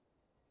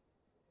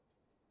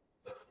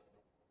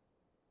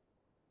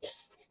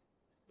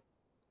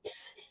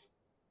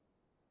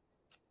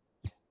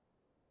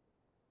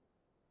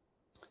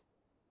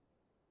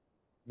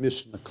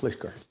missing the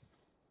clicker.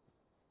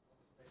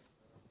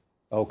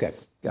 Okay,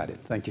 got it.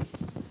 Thank you.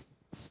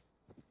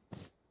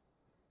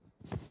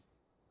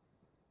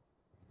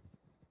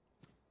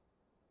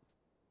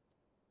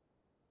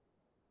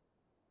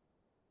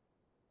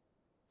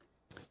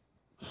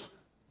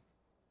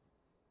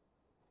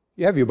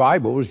 You have your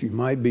Bibles, you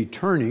might be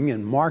turning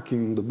and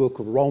marking the book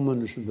of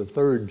Romans in the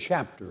 3rd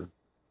chapter.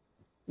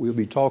 We'll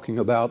be talking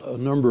about a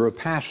number of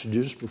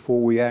passages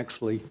before we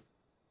actually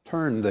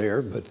turn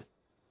there, but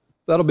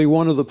that'll be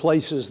one of the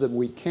places that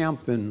we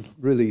camp and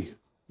really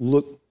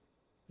look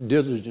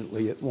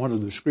diligently at one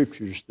of the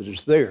scriptures that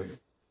is there.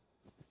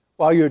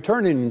 While you're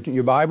turning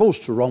your Bibles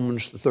to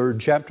Romans the 3rd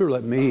chapter,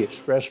 let me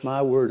express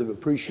my word of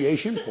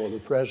appreciation for the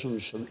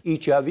presence of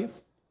each of you.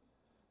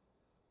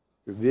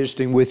 We're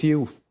visiting with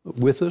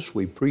us.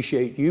 We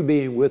appreciate you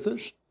being with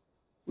us.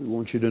 We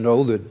want you to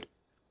know that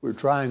we're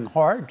trying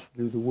hard to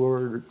do the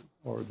word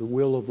or the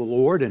will of the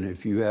Lord, and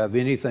if you have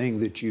anything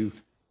that you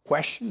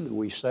question that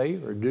we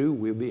say or do,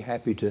 we'll be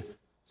happy to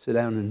sit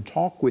down and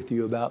talk with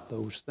you about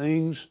those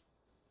things.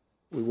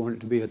 We want it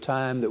to be a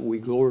time that we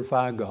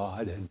glorify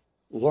God and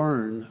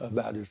learn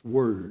about His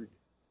Word.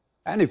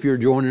 And if you're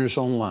joining us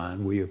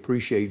online, we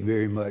appreciate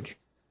very much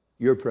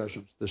your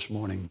presence this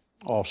morning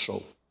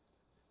also.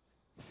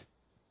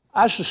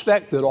 I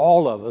suspect that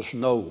all of us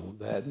know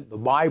that the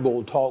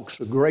Bible talks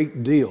a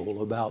great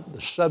deal about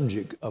the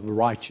subject of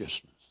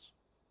righteousness.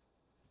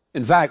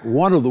 In fact,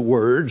 one of the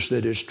words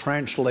that is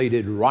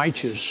translated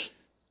righteous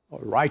or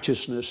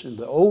righteousness in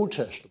the Old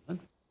Testament,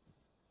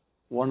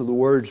 one of the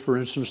words, for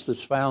instance,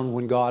 that's found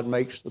when God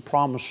makes the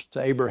promise to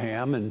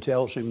Abraham and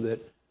tells him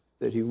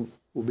that he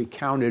will be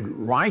counted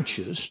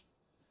righteous,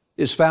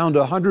 is found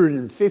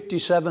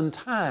 157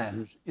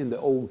 times in the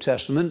Old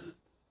Testament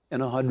in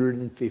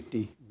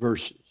 150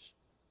 verses.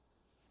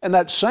 And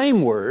that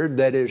same word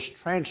that is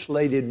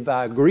translated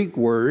by a Greek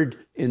word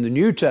in the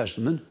New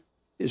Testament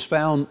is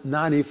found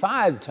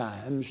 95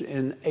 times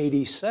in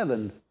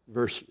 87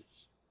 verses.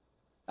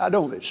 I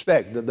don't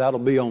expect that that'll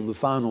be on the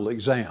final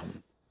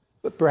exam,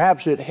 but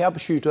perhaps it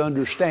helps you to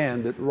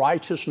understand that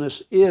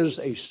righteousness is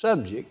a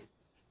subject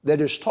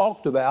that is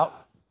talked about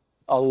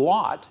a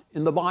lot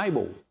in the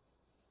Bible.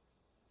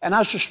 And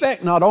I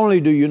suspect not only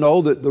do you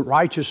know that the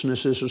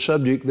righteousness is a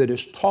subject that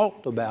is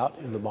talked about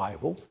in the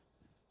Bible,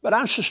 but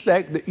I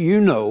suspect that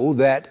you know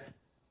that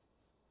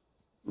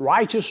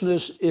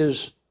righteousness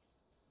is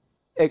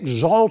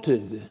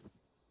exalted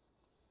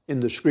in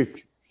the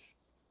Scriptures.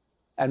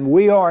 And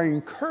we are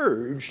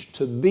encouraged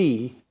to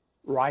be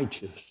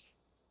righteous.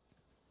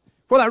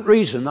 For that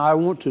reason, I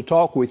want to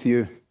talk with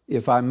you,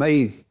 if I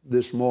may,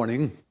 this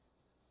morning,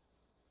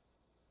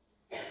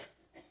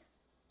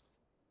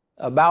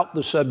 about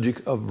the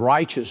subject of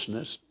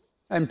righteousness,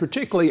 and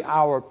particularly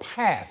our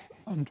path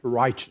unto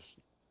righteousness.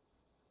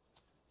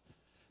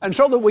 And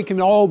so that we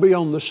can all be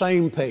on the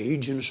same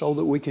page and so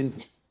that we can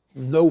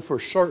know for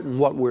certain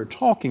what we're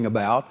talking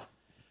about,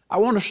 I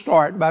want to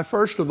start by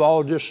first of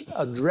all just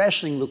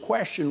addressing the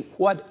question,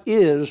 what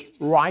is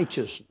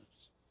righteousness?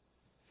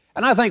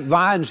 And I think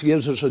Vines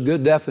gives us a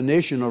good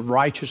definition of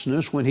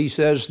righteousness when he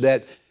says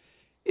that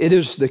it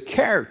is the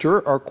character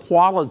or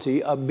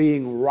quality of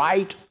being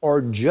right or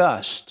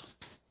just.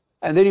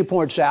 And then he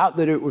points out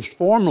that it was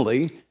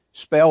formerly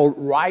spelled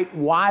right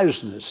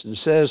wiseness and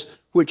says,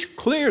 which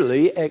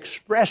clearly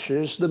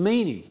expresses the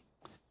meaning.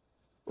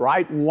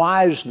 Right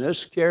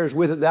wiseness carries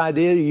with it the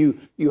idea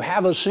you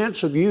have a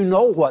sense of you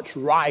know what's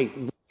right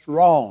and what's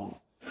wrong.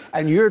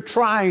 And you're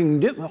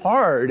trying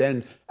hard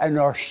and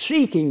are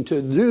seeking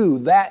to do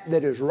that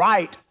is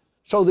right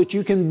so that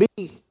you can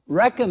be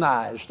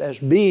recognized as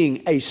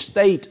being a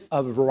state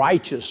of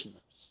righteousness.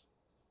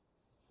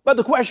 But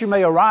the question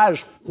may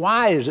arise,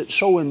 why is it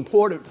so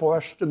important for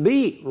us to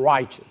be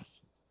righteous?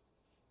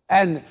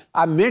 And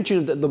I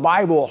mentioned that the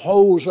Bible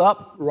holds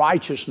up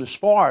righteousness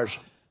for us.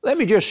 Let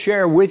me just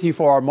share with you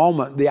for a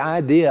moment the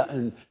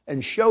idea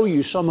and show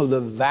you some of the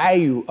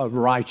value of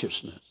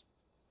righteousness.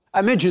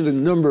 I mentioned the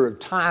number of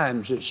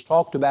times it's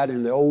talked about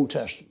in the Old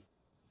Testament.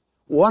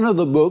 One of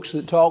the books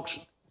that talks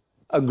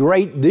a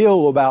great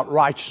deal about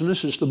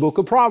righteousness is the book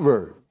of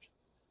Proverbs.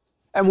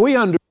 And we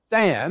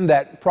understand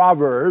that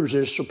Proverbs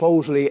is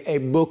supposedly a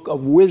book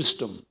of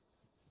wisdom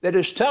that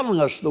is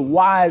telling us the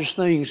wise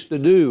things to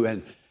do,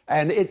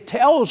 and it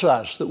tells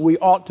us that we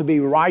ought to be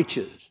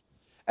righteous.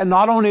 And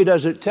not only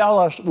does it tell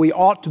us we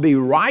ought to be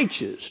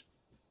righteous,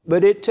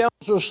 but it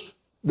tells us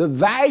the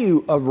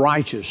value of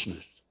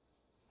righteousness.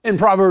 In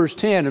Proverbs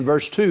 10 and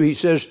verse 2, he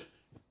says,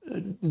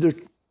 the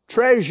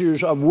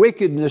treasures of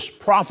wickedness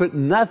profit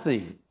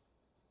nothing,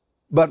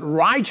 but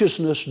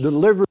righteousness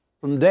delivers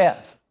from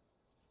death.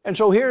 And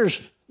so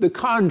here's the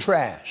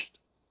contrast.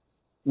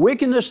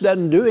 Wickedness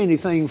doesn't do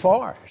anything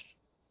for us,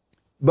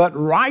 but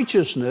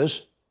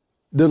righteousness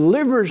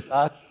delivers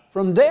us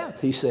from death,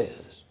 he says.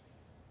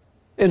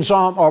 In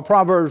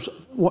Proverbs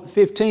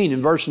 15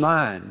 and verse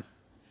 9,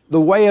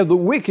 the way of the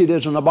wicked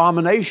is an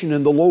abomination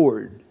in the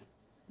Lord,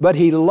 but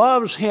he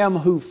loves him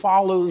who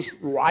follows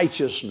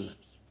righteousness.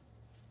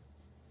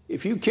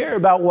 If you care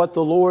about what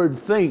the Lord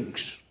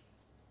thinks,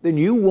 then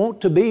you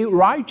want to be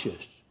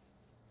righteous,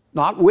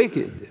 not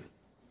wicked.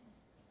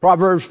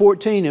 Proverbs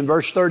 14 and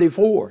verse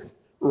 34.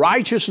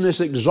 Righteousness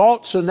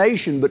exalts a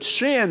nation, but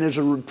sin is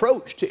a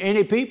reproach to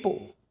any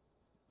people.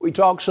 We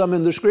talked some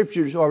in the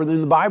scriptures or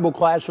in the Bible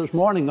class this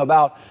morning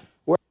about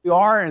where we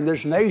are in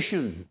this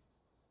nation.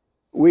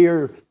 We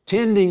are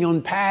tending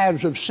on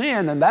paths of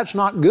sin, and that's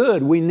not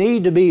good. We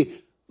need to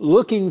be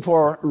looking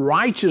for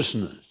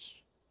righteousness.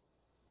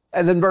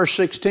 And then verse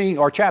 16,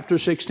 or chapter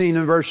 16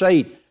 and verse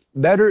 8,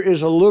 better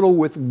is a little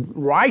with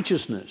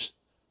righteousness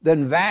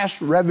than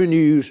vast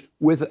revenues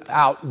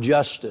without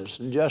justice.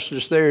 And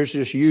justice there is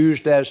just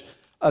used as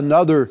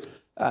another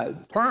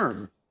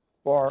term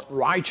for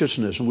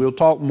righteousness. And we'll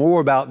talk more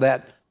about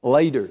that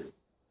later.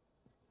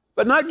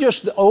 But not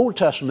just the Old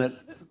Testament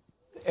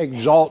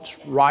exalts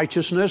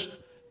righteousness.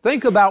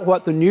 Think about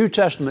what the New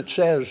Testament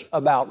says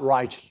about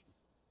righteousness.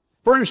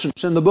 For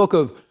instance, in the book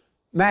of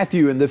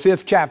Matthew, in the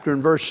 5th chapter,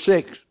 in verse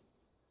 6,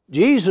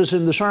 Jesus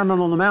in the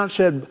Sermon on the Mount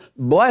said,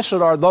 blessed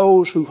are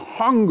those who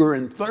hunger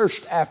and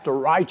thirst after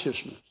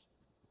righteousness.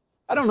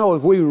 I don't know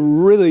if we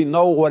really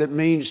know what it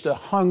means to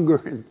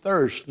hunger and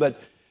thirst, but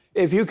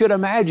if you could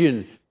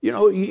imagine,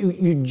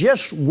 you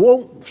just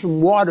want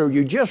some water,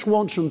 you just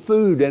want some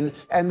food,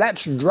 and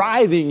that's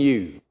driving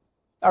you.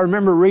 I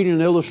remember reading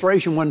an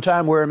illustration one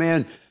time where a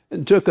man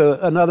took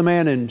another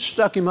man and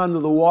stuck him under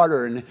the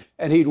water,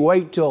 and he'd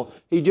wait till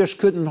he just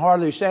couldn't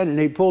hardly stand, and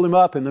he'd pull him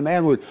up, and the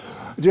man would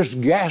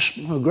just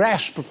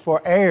grasp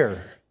for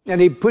air, and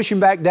he'd push him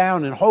back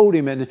down and hold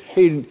him, and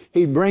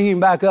he'd bring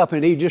him back up,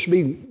 and he'd just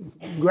be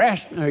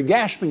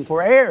gasping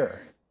for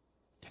air.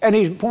 And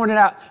he's pointed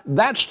out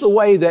that's the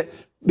way that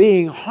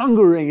being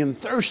hungering and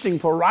thirsting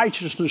for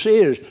righteousness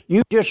is.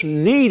 You just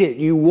need it.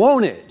 You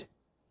want it.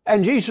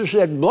 And Jesus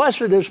said,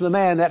 blessed is the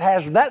man that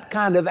has that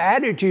kind of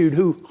attitude,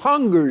 who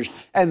hungers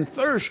and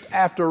thirsts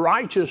after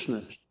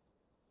righteousness.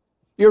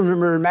 You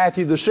remember in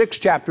Matthew the 6th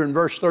chapter in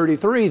verse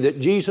 33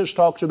 that Jesus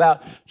talks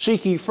about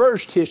seek ye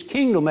first his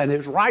kingdom and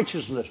his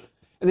righteousness.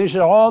 And he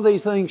said, all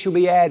these things shall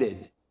be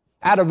added.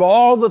 Out of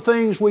all the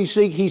things we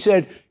seek, he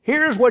said,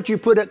 here's what you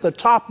put at the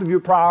top of your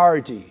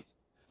priority.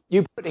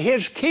 You put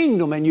his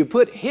kingdom and you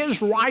put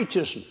his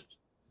righteousness.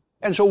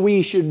 And so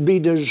we should be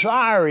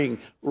desiring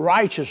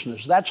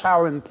righteousness. That's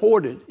how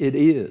important it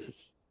is.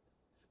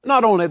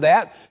 Not only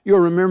that,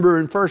 you'll remember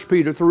in 1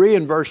 Peter 3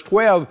 and verse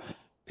 12,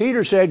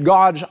 Peter said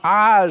God's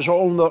eyes are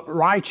on the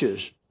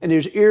righteous and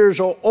his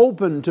ears are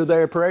open to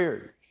their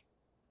prayers.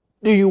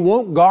 Do you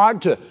want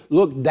God to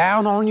look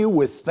down on you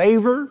with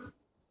favor?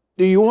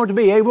 Do you want to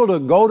be able to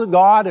go to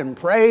God and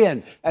pray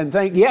and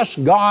think, yes,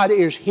 God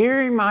is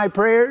hearing my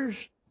prayers?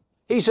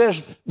 He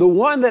says the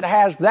one that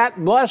has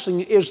that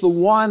blessing is the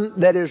one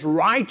that is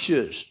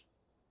righteous.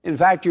 In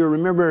fact, you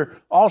remember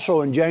also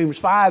in James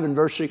 5 and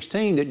verse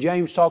 16 that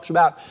James talks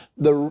about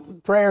the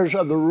prayers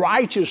of the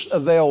righteous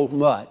avail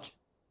much.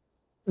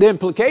 The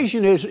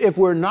implication is if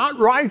we're not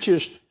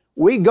righteous,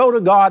 we go to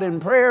God in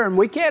prayer and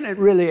we can't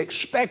really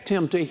expect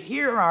him to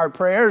hear our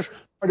prayers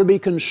or to be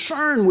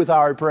concerned with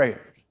our prayers.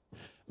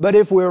 But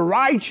if we're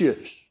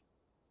righteous,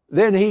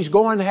 then he's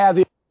going to have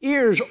his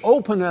ears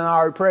open in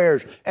our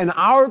prayers, and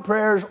our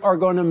prayers are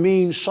going to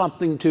mean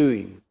something to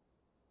him.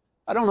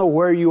 I don't know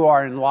where you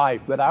are in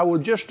life, but I will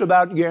just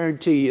about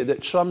guarantee you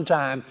that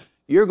sometime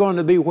you're going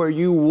to be where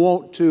you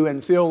want to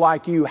and feel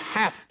like you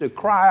have to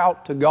cry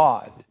out to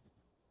God.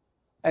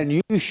 And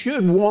you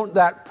should want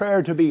that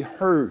prayer to be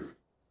heard.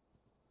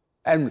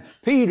 And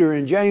Peter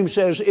and James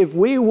says, if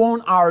we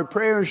want our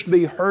prayers to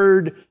be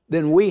heard,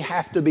 then we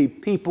have to be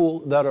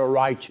people that are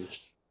righteous.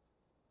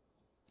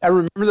 And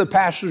remember the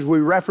passage we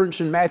referenced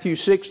in Matthew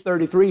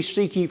 6:33,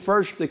 seek ye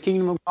first the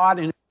kingdom of God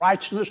and his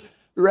righteousness.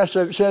 The rest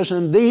of it says,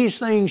 and these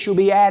things shall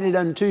be added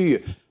unto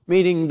you,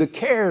 meaning the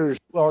cares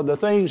or the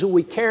things that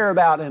we care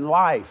about in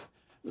life,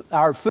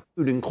 our food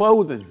and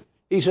clothing.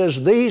 He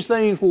says these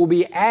things will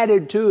be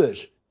added to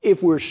us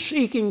if we're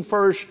seeking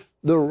first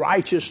the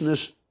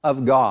righteousness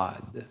of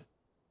God.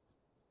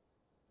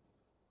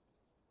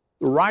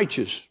 The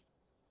righteous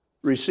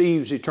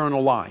receives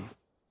eternal life.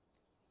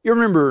 You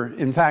remember,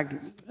 in fact,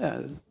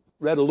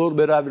 read a little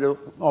bit of it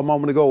a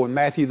moment ago in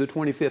Matthew the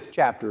 25th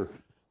chapter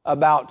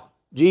about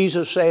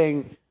Jesus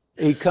saying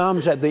he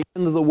comes at the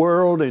end of the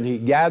world and he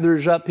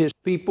gathers up his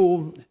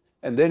people,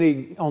 and then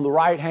he, on the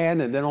right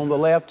hand and then on the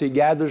left, he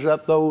gathers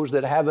up those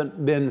that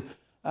haven't been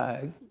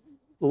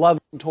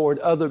loving toward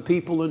other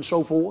people and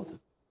so forth.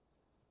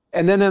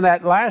 And then in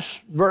that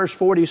last verse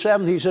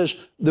 47, he says,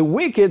 the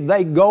wicked,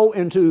 they go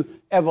into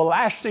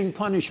everlasting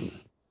punishment.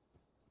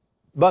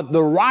 But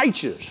the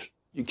righteous,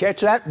 you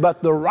catch that?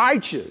 But the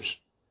righteous,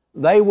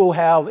 they will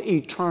have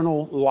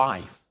eternal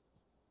life.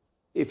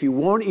 If you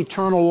want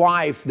eternal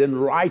life, then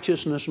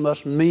righteousness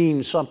must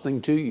mean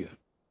something to you.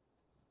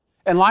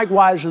 And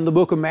likewise in the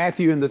book of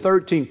Matthew in the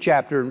 13th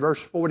chapter in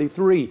verse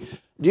 43,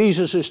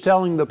 Jesus is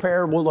telling the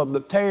parable of the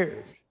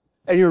tares.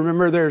 And you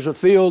remember there's a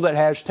field that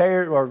has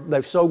tares, or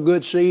they've sowed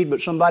good seed,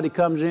 but somebody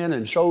comes in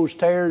and sows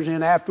tares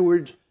in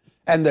afterwards,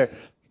 and they're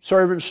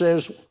servant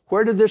says,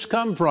 where did this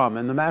come from?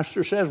 And the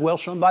master says, well,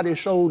 somebody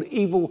sowed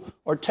evil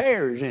or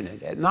tares in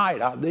it at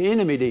night. The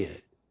enemy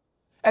did.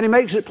 And he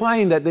makes it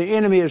plain that the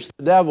enemy is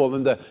the devil,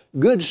 and the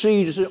good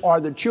seeds are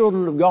the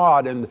children of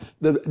God, and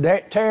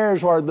the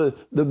tares are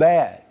the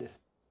bad.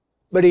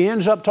 But he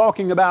ends up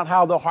talking about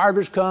how the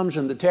harvest comes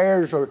and the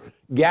tares are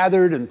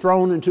gathered and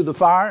thrown into the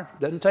fire.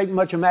 Doesn't take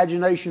much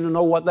imagination to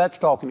know what that's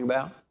talking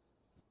about.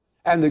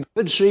 And the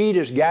good seed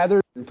is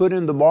gathered and put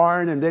in the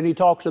barn, and then he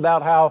talks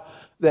about how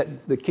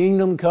that the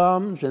kingdom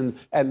comes and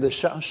the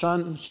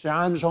sun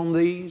shines on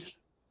these.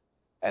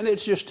 And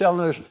it's just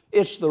telling us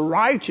it's the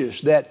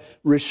righteous that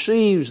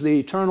receives the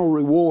eternal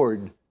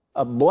reward,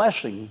 a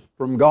blessing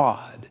from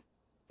God.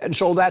 And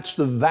so that's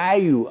the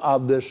value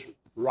of this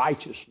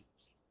righteousness.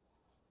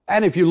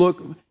 And if you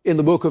look in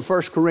the book of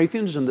 1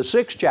 Corinthians in the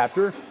 6th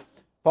chapter,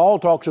 Paul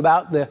talks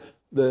about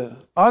the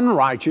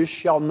unrighteous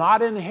shall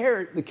not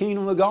inherit the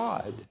kingdom of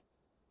God.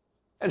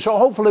 And so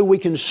hopefully we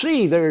can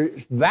see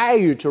there's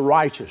value to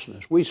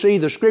righteousness. We see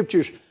the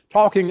scriptures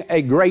talking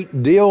a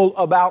great deal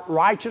about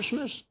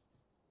righteousness.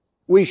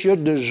 We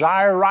should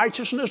desire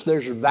righteousness.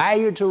 There's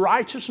value to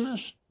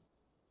righteousness.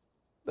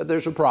 But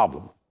there's a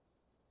problem.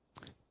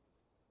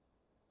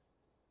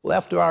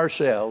 Left to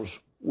ourselves,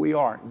 we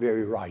aren't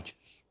very righteous.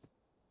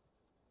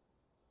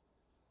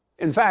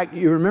 In fact,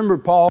 you remember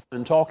Paul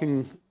in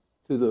talking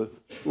to the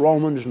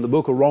Romans in the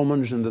book of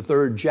Romans in the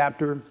 3rd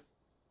chapter,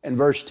 and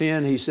verse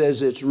 10, he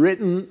says, it's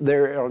written,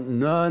 there are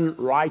none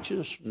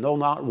righteous, no,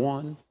 not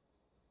one.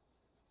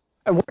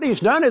 And what he's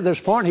done at this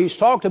point, he's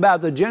talked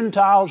about the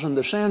Gentiles and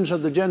the sins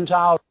of the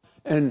Gentiles,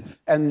 and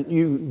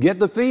you get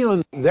the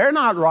feeling they're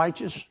not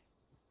righteous.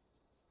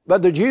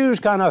 But the Jews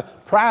kind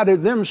of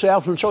prided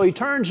themselves, and so he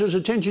turns his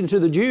attention to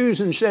the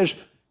Jews and says,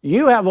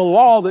 you have a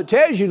law that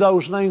tells you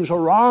those things are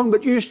wrong,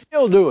 but you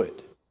still do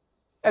it.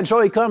 And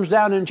so he comes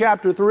down in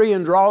chapter 3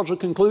 and draws a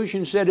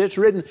conclusion, said it's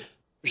written,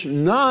 there's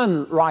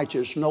none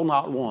righteous, no,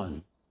 not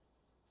one.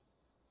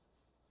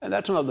 And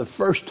that's not the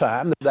first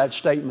time that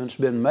statement's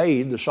been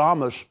made. The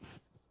psalmist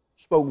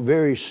spoke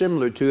very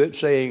similar to it,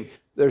 saying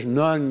there's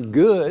none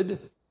good.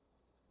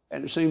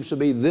 And it seems to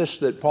be this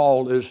that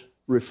Paul is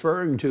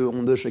referring to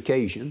on this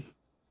occasion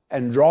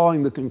and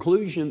drawing the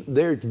conclusion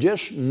there's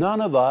just none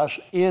of us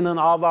in and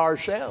of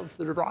ourselves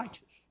that are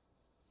righteous.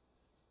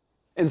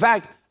 In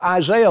fact,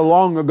 Isaiah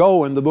long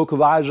ago in the book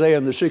of Isaiah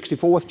in the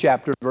 64th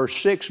chapter, verse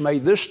 6,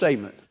 made this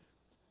statement,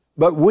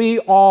 but we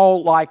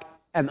all like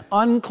an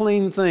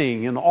unclean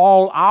thing, and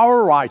all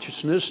our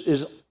righteousness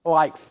is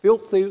like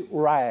filthy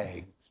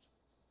rags.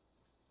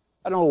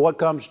 I don't know what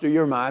comes to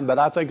your mind, but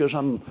I think of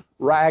some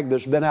rag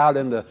that's been out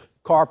in the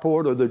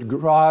carport or the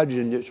garage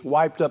and it's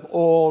wiped up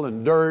oil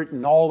and dirt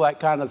and all that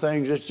kind of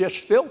things. It's just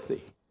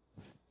filthy.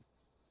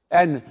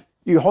 And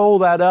you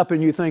hold that up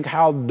and you think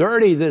how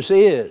dirty this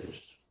is.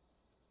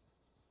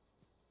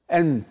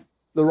 And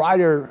the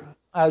writer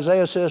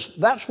Isaiah says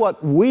that's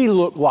what we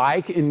look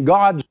like in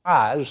God's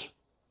eyes,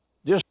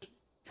 just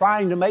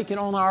trying to make it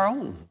on our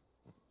own.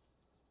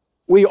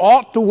 We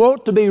ought to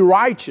want to be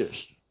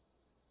righteous,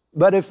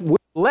 but if we're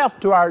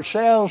left to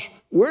ourselves,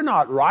 we're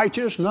not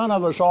righteous. None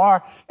of us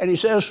are. And he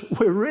says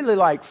we're really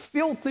like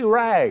filthy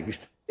rags.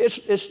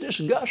 It's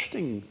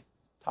disgusting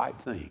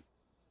type thing.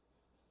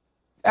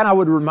 And I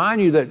would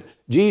remind you that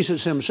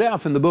Jesus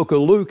himself in the book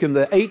of Luke in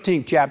the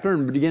 18th chapter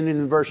and beginning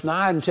in verse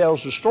 9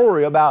 tells the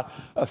story about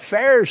a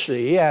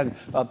Pharisee and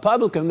a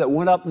publican that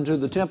went up into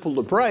the temple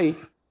to pray.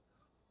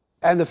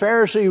 And the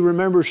Pharisee,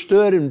 remember,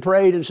 stood and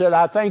prayed and said,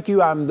 I thank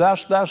you, I'm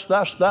thus, thus,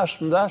 thus, thus,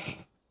 and thus,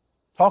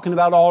 talking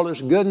about all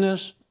this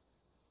goodness.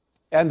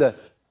 And the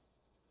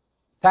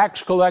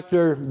tax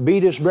collector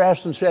beat his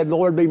breast and said,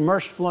 Lord, be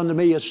merciful unto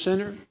me, a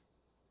sinner.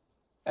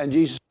 And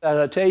Jesus said,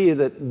 I tell you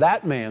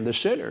that man, the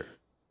sinner,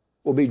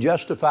 will be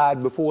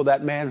justified before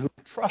that man who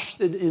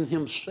trusted in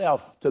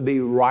himself to be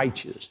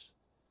righteous.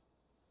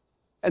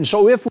 And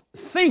so if we're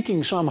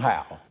thinking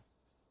somehow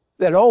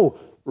that,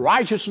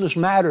 righteousness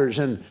matters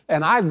and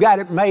I've got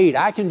it made,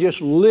 I can just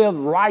live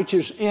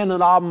righteous in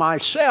and of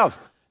myself,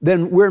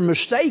 then we're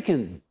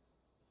mistaken.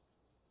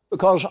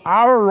 Because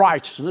our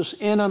righteousness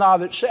in and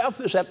of itself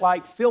is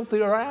like filthy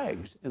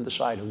rags in the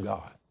sight of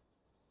God.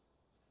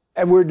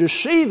 And we're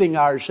deceiving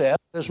ourselves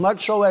as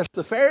much so as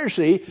the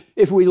Pharisee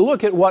if we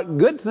look at what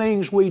good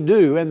things we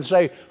do and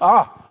say,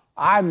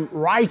 I'm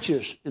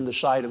righteous in the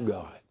sight of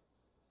God.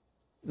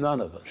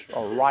 None of us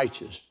are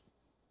righteous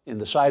in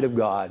the sight of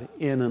God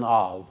in and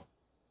of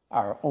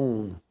our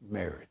own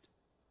merit.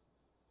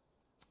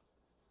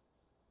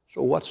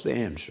 So what's the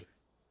answer?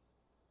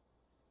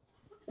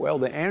 Well,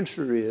 the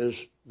answer is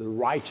the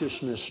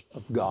righteousness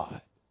of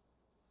God.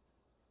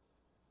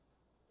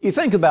 You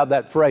think about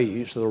that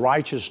phrase, the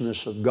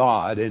righteousness of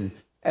God, and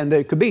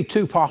there could be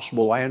two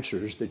possible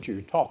answers that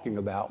you're talking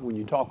about when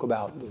you talk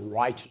about the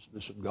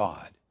righteousness of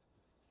God.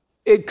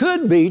 It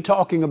could be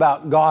talking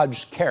about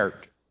God's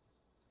character.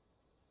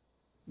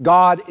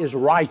 God is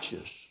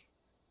righteous.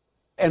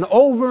 And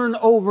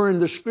over in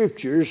the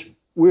Scriptures,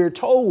 we're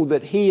told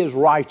that He is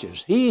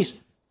righteous. He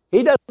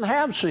doesn't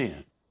have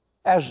sin.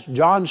 As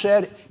John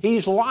said,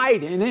 He's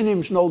light, and in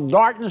Him's no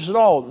darkness at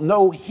all,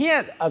 no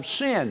hint of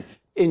sin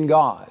in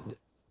God.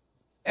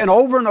 And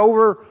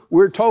over,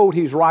 we're told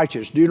He's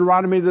righteous.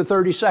 Deuteronomy, the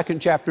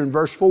 32nd chapter and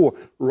verse 4,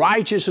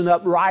 righteous and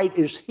upright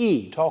is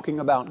He, talking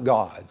about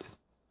God.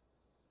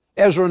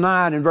 Ezra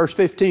 9 and verse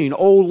 15,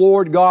 O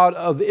Lord God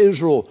of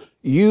Israel,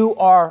 You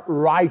are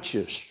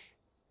righteous.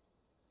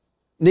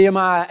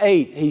 Nehemiah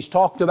 8, he's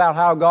talked about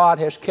how God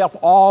has kept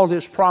all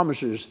His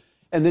promises.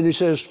 And then he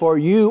says, for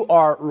You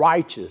are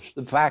righteous.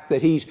 The fact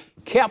that He's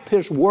kept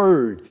His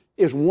word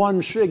is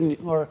one sign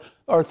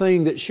or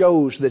thing that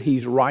shows that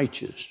He's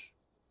righteous.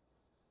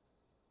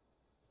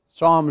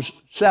 Psalms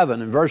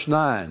 7 and verse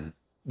 9,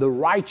 the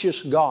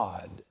righteous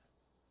God.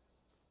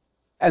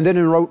 And then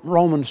in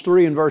Romans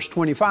 3 and verse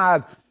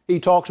 25, he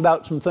talks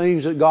about some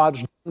things that God's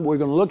done. We're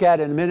going to look at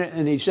in a minute,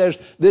 and he says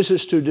this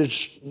is to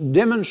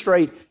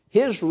demonstrate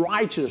His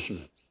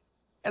righteousness.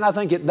 And I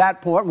think at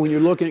that point, when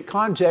you're looking at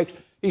context,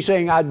 he's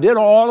saying, I did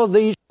all of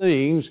these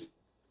things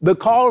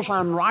because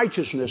I'm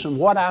righteousness, and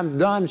what I've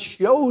done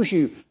shows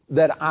you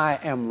that I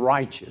am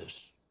righteous.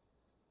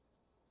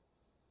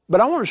 But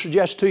I want to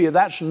suggest to you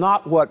that's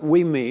not what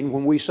we mean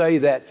when we say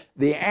that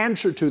the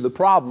answer to the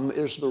problem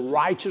is the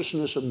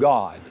righteousness of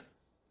God.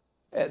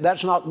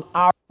 That's not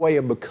our way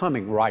of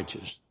becoming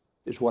righteous,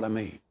 is what I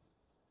mean.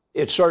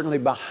 It's certainly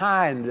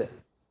behind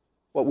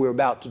what we're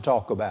about to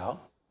talk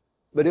about,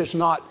 but it's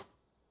not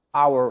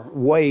our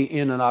way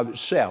in and of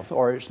itself,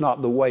 or it's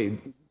not the way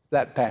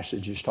that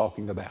passage is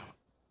talking about.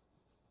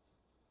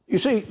 You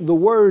see, the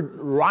word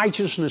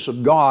righteousness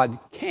of God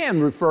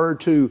can refer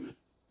to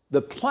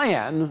the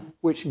plan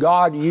which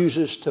God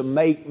uses to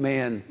make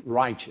man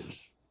righteous.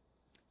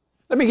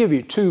 Let me give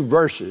you two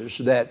verses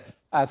that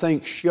I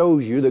think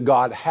shows you that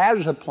God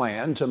has a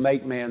plan to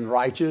make man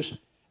righteous,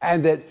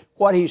 and that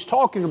what He's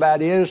talking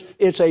about is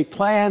it's a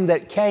plan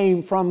that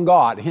came from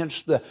God,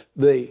 hence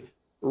the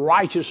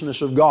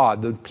righteousness of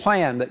God, the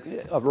plan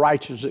of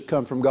righteousness that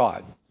come from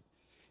God.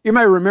 You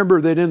may remember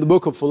that in the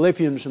book of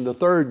Philippians in the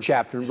 3rd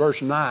chapter in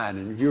verse 9,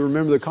 and if you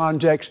remember the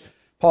context,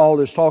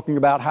 Paul is talking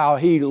about how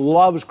he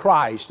loves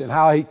Christ and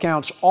how he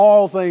counts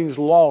all things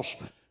lost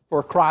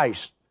for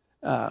Christ,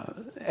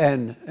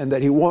 and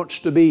that he wants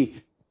to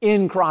be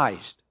in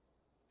Christ.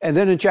 And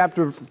then in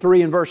chapter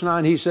 3 and verse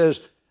 9 he says,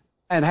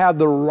 and have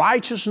the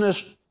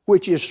righteousness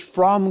which is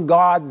from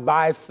God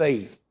by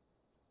faith.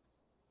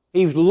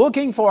 He's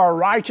looking for a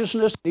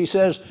righteousness. He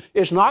says,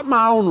 it's not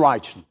my own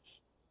righteousness.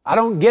 I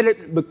don't get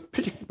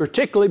it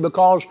particularly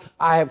because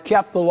I have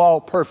kept the law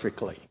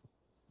perfectly.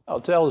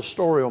 I'll tell the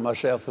story on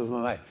myself if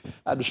I may.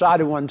 I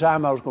decided one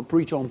time I was going to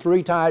preach on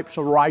 3 types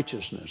of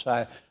righteousness.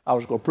 I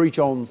was going to preach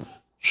on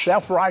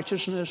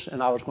self-righteousness,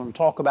 and I was going to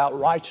talk about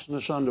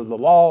righteousness under the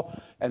law,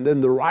 and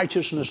then the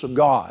righteousness of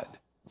God.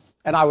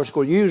 And I was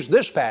going to use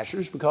this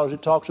passage because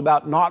it talks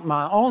about not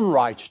my own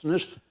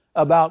righteousness,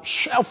 about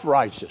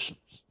self-righteousness.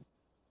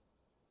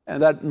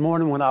 And that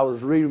morning when I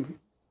was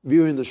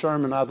reviewing the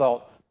sermon, I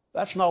thought,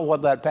 that's not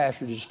what that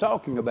passage is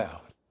talking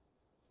about.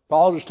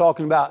 Paul is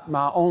talking about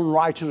my own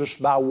righteousness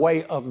by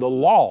way of the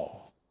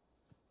law.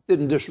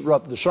 Didn't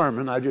disrupt the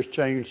sermon. I just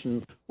changed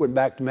and went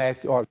back to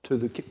Matthew, or to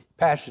the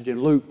passage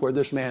in Luke where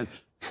this man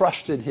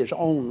trusted his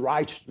own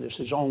righteousness,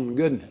 his own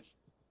goodness.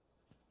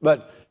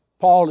 But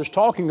Paul is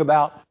talking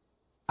about,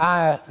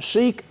 I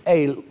seek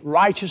a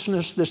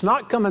righteousness that's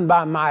not coming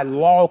by my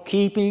law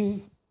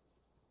keeping,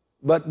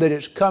 but that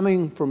it's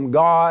coming from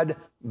God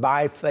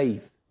by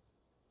faith.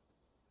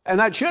 And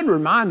that should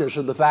remind us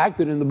of the fact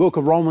that in the book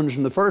of Romans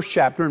in the 1st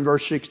chapter in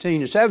verse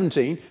 16 and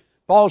 17,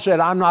 Paul said,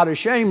 I'm not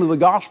ashamed of the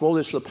gospel.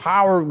 It's the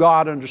power of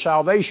God unto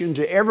salvation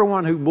to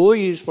everyone who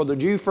believes, for the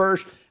Jew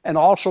first and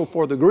also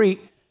for the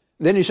Greek.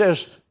 Then he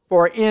says,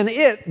 for in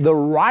it the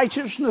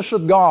righteousness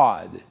of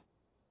God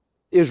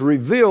is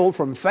revealed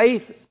from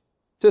faith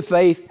to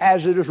faith,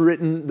 as it is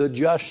written, the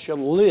just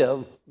shall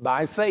live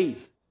by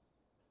faith.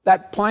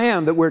 That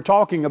plan that we're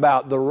talking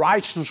about, the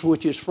righteousness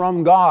which is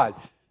from God,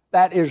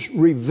 that is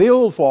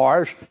revealed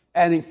for us,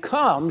 and it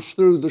comes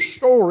through the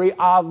story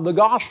of the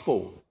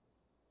gospel.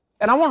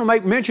 And I want to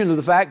make mention of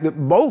the fact that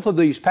both of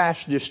these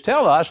passages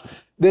tell us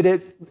that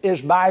it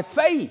is by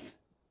faith.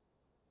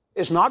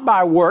 It's not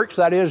by works,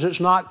 that is, it's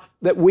not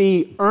that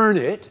we earn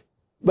it,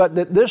 but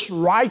that this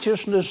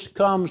righteousness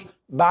comes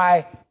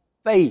by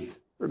faith.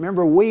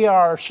 Remember, we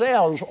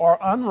ourselves are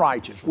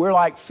unrighteous. We're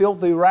like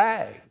filthy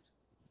rags.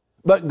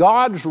 But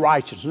God's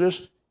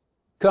righteousness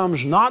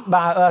comes not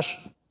by us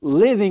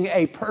living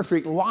a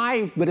perfect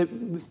life, but it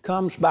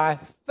comes by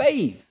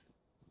faith.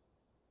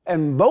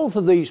 And both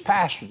of these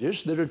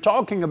passages that are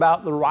talking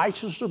about the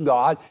righteousness of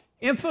God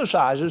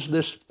emphasizes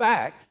this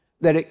fact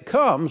that it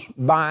comes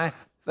by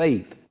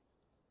faith.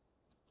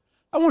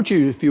 I want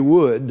you, if you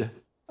would,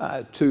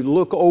 to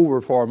look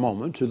over for a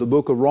moment to the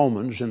book of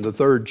Romans in the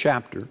 3rd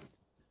chapter.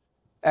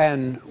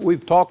 And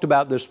we've talked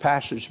about this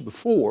passage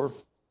before,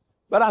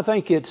 but I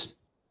think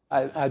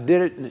I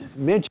did it and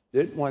mentioned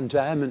it one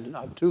time, and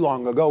not too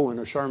long ago in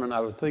a sermon,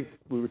 I think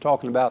we were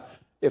talking about,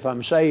 if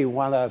I'm saved,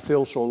 why do I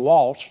feel so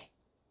lost?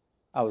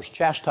 I was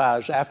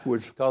chastised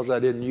afterwards because I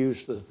didn't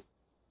use the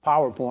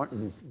PowerPoint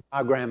and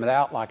diagram it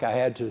out like I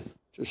had to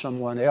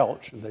someone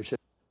else. And they said,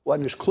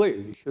 wasn't as clear.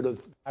 You should have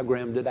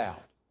diagrammed it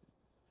out.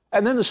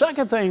 And then the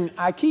second thing,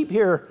 I keep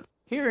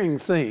hearing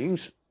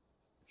things,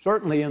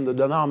 certainly in the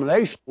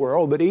denomination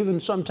world, but even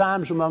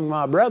sometimes among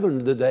my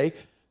brethren today,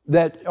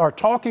 that are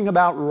talking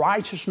about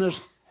righteousness,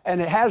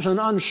 and it has an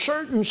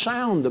uncertain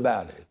sound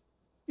about it.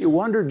 You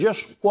wonder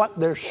just what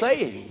they're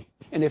saying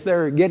and if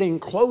they're getting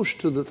close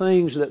to the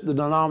things that the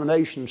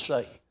denominations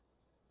say.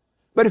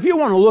 But if you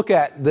want to look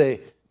at the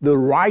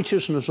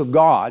righteousness of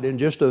God in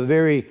just a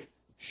very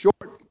short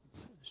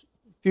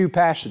few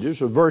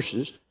passages or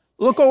verses,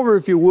 look over,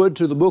 if you would,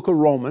 to the book of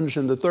Romans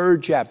in the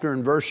 3rd chapter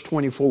in verse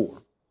 24.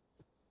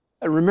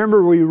 And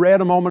remember, we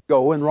read a moment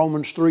ago in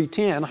Romans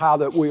 3:10 how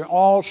that we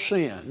all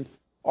sinned,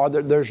 or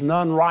that there's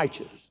none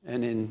righteous.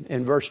 And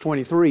in verse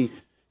 23,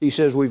 he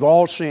says we've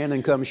all sinned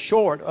and come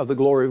short of the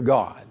glory of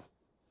God.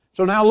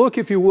 So now look,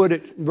 if you would,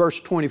 at verse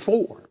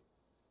 24.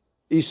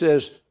 He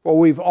says, for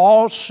we've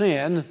all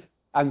sinned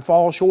and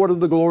fall short of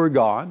the glory of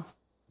God.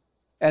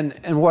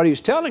 And what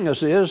he's telling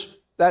us is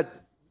that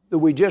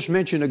we just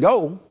mentioned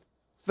ago,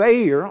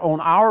 failure on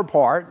our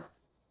part,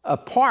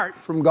 apart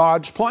from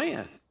God's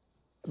plan.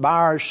 By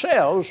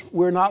ourselves,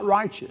 we're not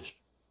righteous.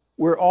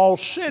 We're all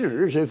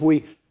sinners if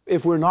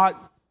we're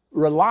not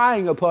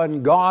relying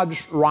upon God's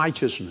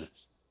righteousness.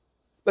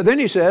 But then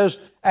he says,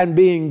 and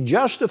being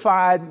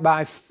justified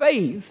by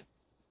faith,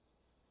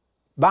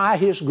 by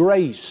his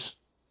grace.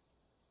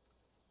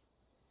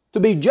 To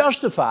be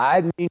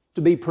justified means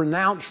to be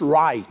pronounced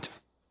right.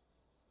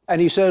 And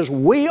he says,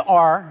 we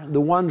are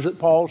the ones that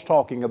Paul's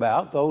talking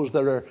about, those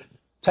that are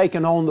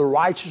taking on the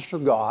righteousness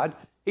of God.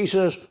 He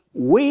says,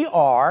 we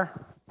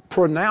are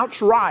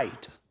pronounced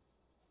right,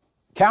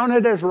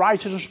 counted as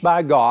righteousness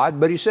by God,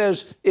 but he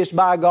says it's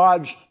by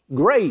God's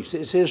grace.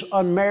 It's his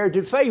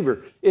unmerited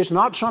favor. It's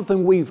not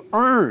something we've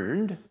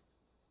earned,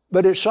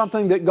 but it's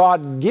something that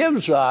God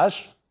gives us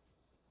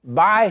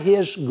by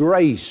his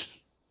grace.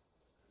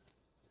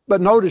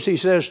 But notice he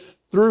says,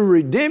 through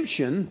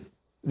redemption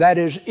that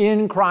is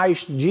in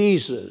Christ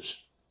Jesus,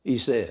 he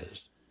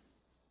says.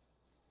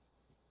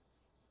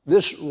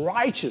 This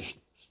righteousness,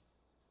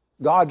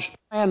 God's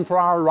plan for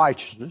our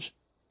righteousness,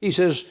 he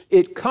says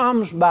it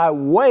comes by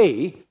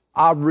way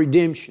of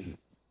redemption.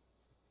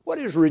 What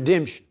is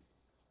redemption?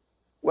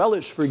 Well,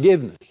 it's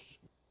forgiveness.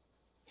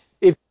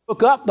 If you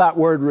look up that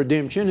word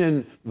redemption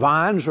in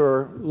Vines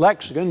or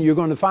lexicon, you're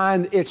going to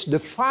find it's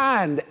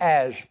defined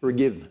as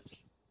forgiveness.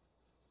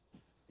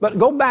 But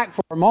go back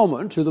for a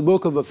moment to the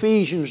book of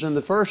Ephesians in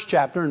the 1st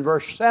chapter in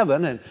verse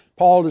 7, and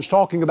Paul is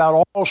talking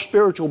about all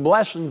spiritual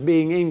blessings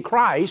being in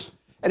Christ.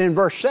 And in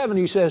verse 7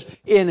 he says,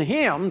 in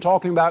him,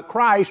 talking about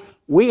Christ,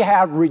 we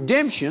have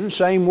redemption,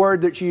 same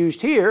word that's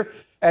used here,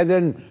 and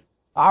then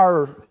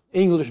our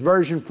English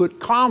version put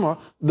comma,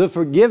 the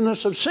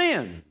forgiveness of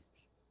sin.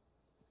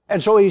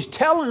 And so he's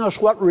telling us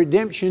what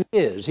redemption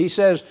is. He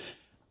says,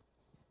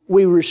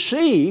 we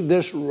receive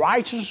this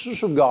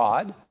righteousness of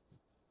God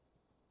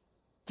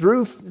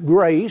through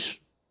grace,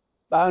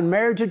 by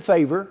unmerited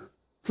favor,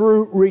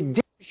 through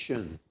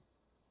redemption,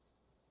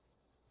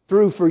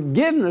 through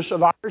forgiveness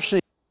of our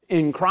sins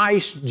in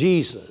Christ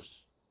Jesus.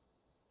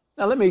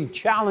 Now let me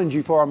challenge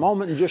you for a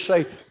moment and just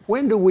say,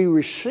 when do we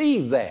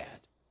receive that?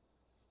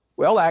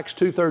 Well, Acts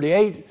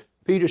 2:38,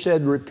 Peter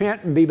said,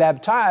 repent and be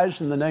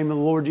baptized in the name of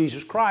the Lord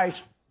Jesus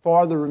Christ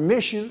for the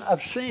remission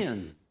of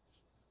sin.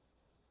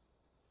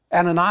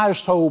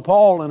 Ananias told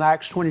Paul in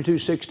Acts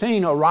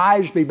 22:16,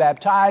 arise, be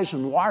baptized,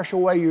 and wash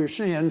away your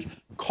sins,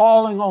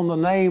 calling on the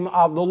name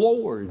of the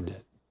Lord.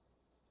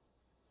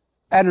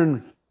 And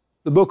in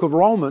the book of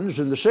Romans,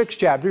 in the 6th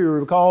chapter, you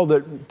recall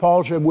that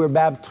Paul said we're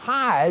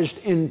baptized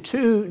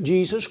into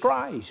Jesus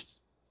Christ.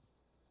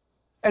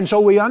 And so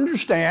we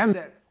understand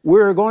that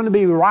we're going to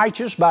be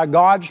righteous by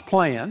God's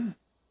plan,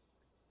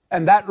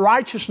 and that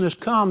righteousness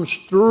comes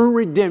through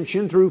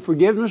redemption, through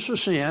forgiveness of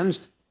sins,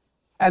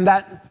 and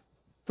that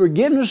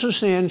forgiveness of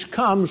sins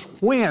comes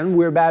when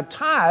we're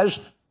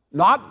baptized,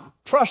 not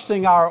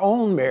trusting our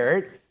own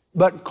merit,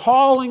 but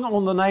calling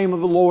on the name of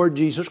the Lord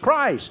Jesus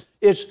Christ.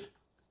 It's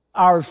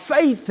our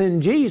faith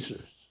in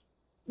Jesus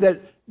that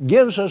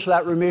gives us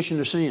that remission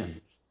of sins.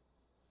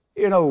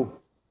 You know,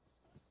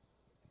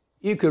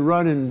 you could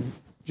run and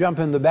jump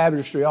in the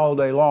baptistry all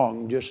day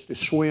long just to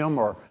swim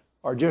or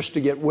just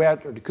to get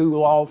wet or to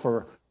cool off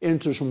or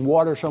into some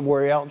water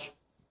somewhere else.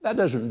 That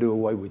doesn't do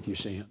away with your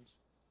sins.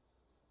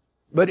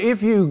 But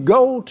if you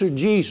go to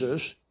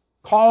Jesus,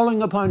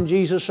 calling upon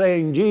Jesus,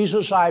 saying,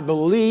 Jesus, I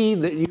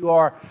believe that you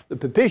are the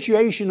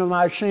propitiation of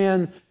my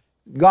sin.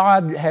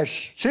 God has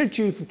sent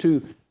you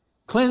to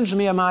cleanse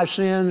me of my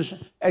sins,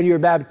 and you're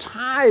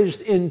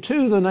baptized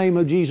into the name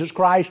of Jesus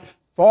Christ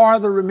for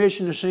the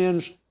remission of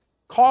sins,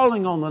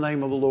 calling on the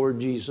name of the Lord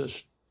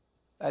Jesus.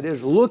 That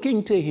is,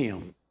 looking to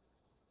him.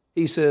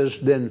 He says,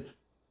 then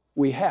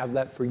we have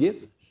that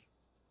forgiveness.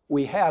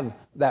 We have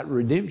that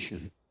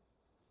redemption.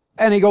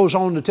 And he goes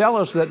on to tell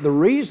us that the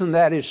reason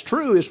that is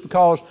true is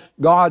because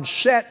God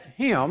set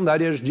him,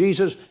 that is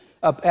Jesus,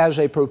 up as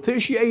a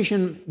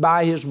propitiation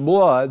by his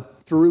blood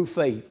through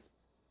faith.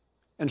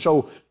 And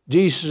so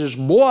Jesus'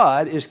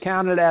 blood is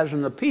counted as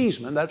an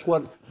appeasement. That's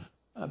what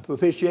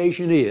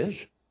propitiation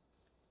is.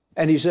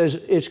 And he says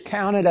it's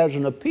counted as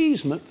an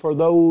appeasement for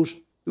those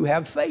who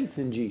have faith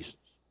in Jesus.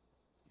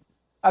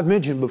 I've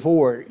mentioned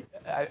before,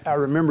 I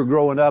remember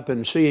growing up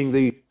and seeing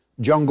the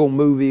jungle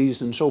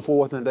movies and so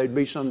forth, and there'd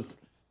be some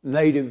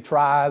native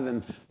tribe,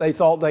 and they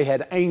thought they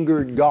had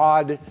angered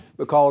God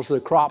because the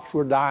crops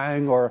were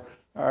dying or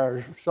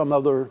some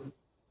other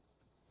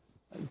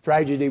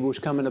tragedy was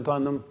coming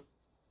upon them.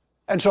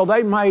 And so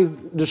they may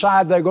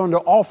decide they're going to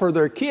offer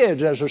their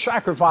kids as a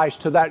sacrifice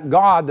to that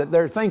God that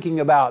they're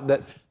thinking about,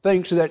 that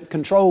thinks that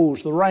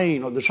controls the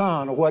rain or the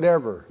sun or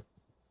whatever.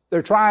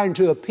 They're trying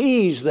to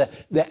appease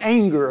the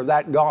anger of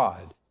that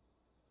God.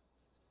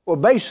 Well,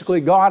 basically,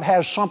 God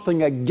has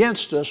something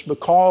against us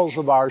because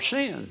of our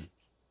sin.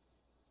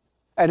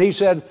 And he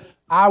said,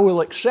 I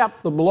will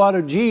accept the blood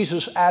of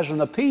Jesus as an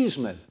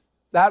appeasement.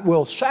 That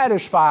will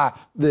satisfy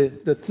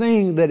the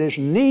thing that is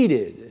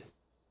needed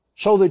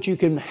so that you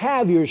can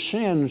have your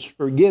sins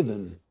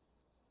forgiven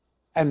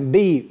and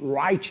be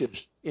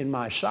righteous in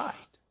my sight.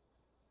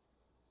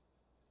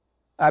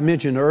 I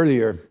mentioned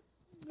earlier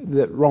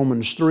that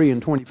Romans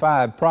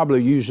 3:25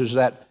 probably uses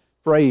that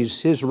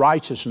phrase, his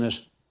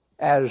righteousness,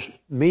 as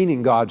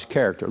meaning God's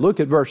character. Look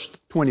at verse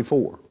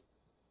 24.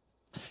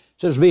 It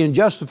says, being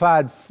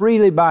justified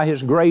freely by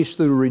his grace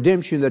through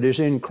redemption that is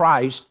in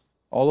Christ,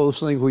 all those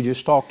things we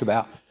just talked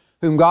about,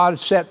 whom God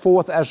set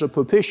forth as a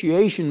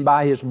propitiation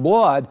by his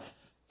blood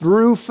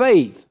through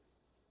faith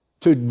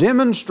to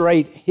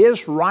demonstrate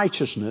his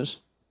righteousness,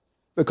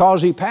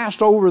 because he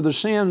passed over the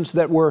sins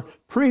that were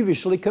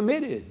previously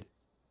committed.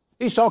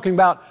 He's talking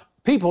about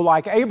people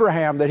like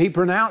Abraham that he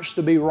pronounced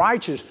to be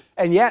righteous,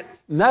 and yet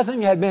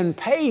nothing had been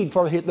paid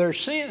for their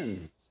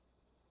sin.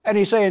 And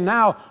he's saying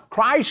now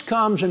Christ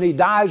comes and he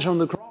dies on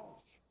the cross.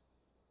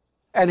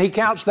 And he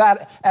counts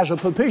that as a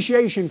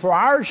propitiation for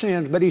our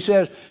sins, but he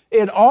says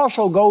it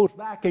also goes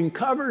back and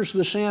covers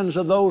the sins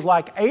of those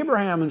like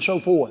Abraham and so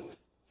forth.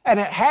 And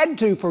it had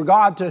to for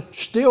God to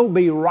still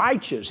be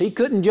righteous. He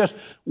couldn't just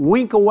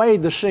wink away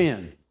the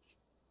sin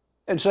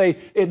and say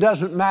it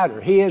doesn't matter.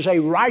 He is a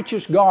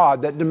righteous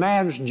God that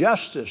demands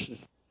justice,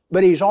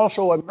 but he's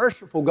also a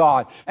merciful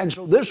God. And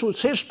so this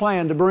was his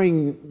plan to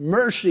bring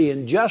mercy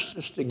and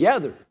justice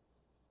together,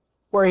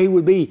 where he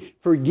would be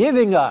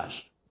forgiving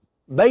us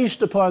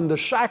based upon the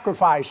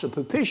sacrifice, the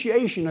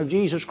propitiation of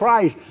Jesus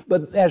Christ.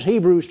 But as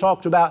Hebrews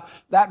talks about,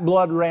 that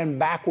blood ran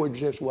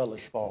backwards as well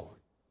as forward.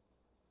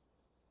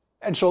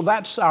 And so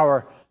that's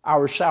our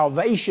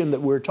salvation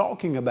that we're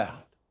talking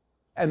about.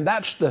 And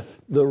that's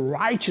the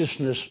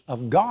righteousness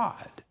of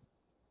God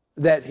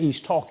that he's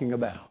talking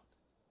about.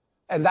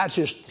 And that's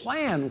his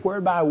plan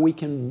whereby we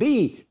can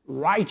be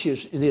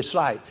righteous in his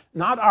sight.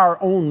 Not our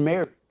own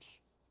merits,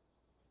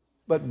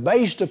 but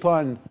based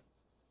upon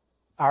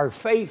our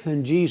faith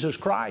in Jesus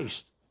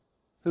Christ,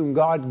 whom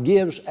God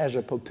gives as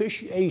a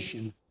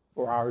propitiation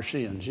for our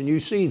sins. And you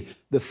see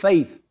the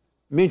faith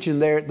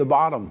mentioned there at the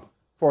bottom,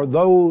 for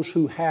those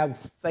who have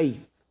faith.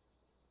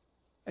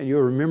 And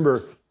you'll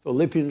remember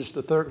Philippians,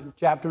 the 3rd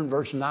chapter and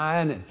verse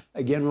 9, and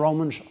again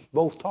Romans,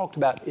 both talked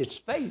about it's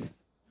faith.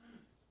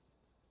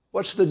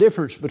 What's the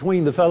difference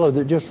between the fellow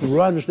that just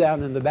runs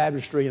down in the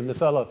baptistry and the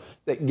fellow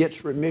that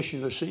gets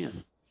remission of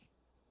sin?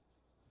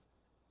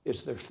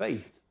 It's their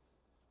faith.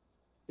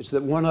 It's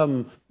that one of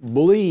them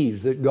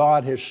believes that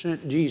God has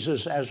sent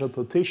Jesus as a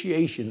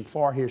propitiation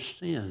for his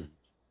sins.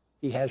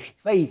 He has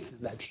faith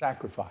in that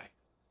sacrifice.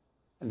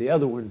 And the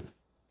other one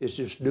is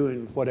just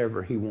doing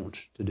whatever he wants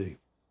to do.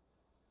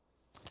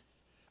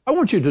 I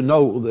want you to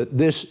know that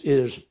this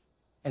is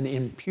an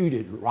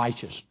imputed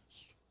righteousness.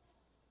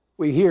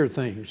 We hear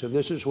things, and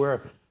this is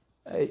where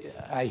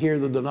I hear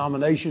the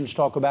denominations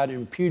talk about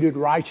imputed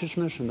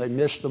righteousness, and they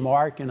miss the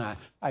mark, and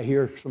I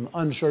hear some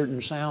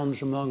uncertain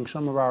sounds among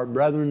some of our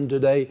brethren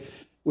today.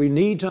 We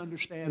need to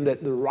understand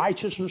that the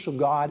righteousness of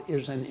God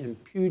is an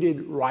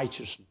imputed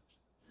righteousness.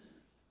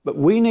 But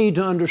we need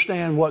to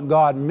understand what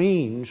God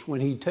means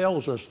when he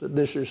tells us that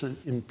this is an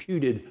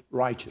imputed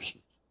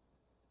righteousness.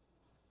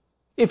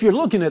 If you're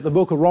looking at the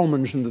book of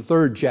Romans in the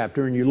 3rd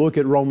chapter, and you look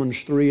at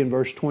Romans 3 and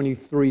verse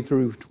 23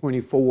 through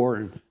 24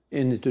 and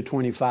into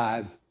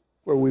 25,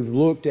 where we've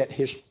looked at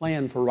his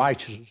plan for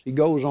righteousness, he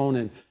goes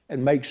on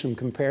and makes some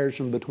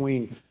comparison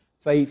between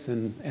faith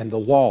and the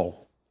law.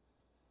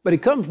 But he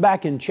comes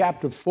back in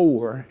chapter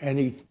 4 and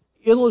he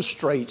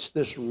illustrates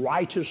this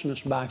righteousness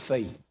by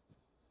faith.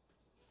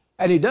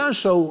 And he does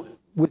so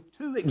with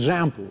 2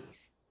 examples.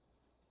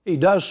 He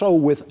does so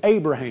with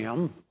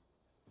Abraham,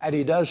 and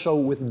he does so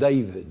with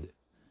David.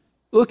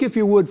 Look, if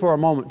you would, for a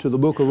moment to the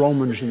book of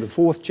Romans in the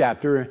 4th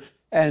chapter,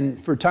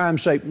 and for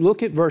time's sake,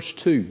 look at verse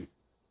 2.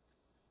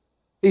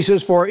 He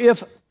says, for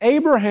if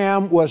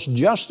Abraham was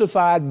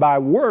justified by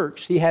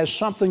works, he has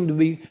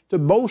something to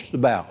boast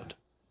about,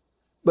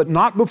 but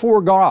not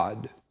before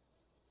God.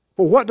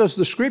 For what does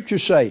the Scripture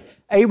say?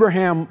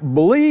 Abraham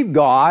believed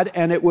God,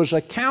 and it was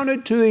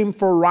accounted to him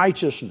for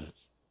righteousness.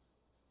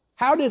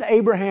 How did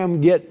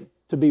Abraham get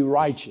to be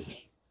righteous?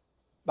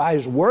 By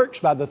his works,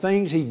 by the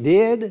things he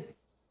did?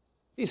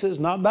 He says,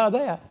 not by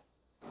that.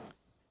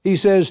 He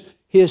says,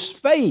 his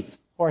faith,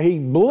 or he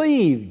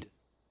believed,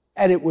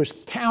 and it was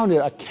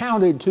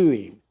accounted to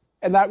him.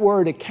 And that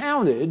word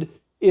accounted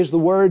is the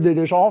word that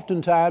is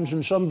oftentimes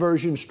in some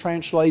versions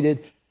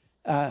translated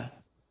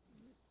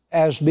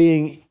as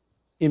being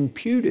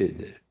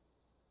imputed.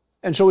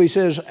 And so he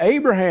says,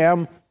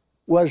 Abraham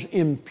was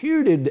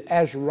imputed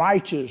as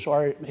righteous,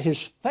 or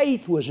his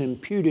faith was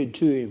imputed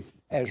to him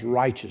as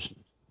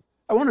righteousness.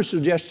 I want to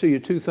suggest to you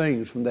two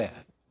things from that.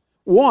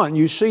 One,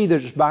 you see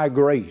that it's by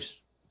grace,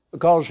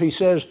 because he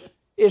says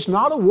it's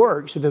not of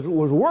works. If it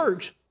was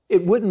works,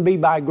 it wouldn't be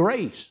by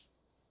grace.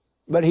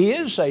 But he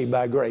is saved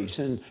by grace.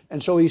 And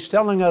so he's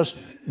telling us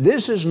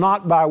this is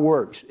not by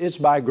works, it's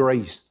by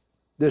grace.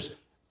 This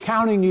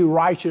counting you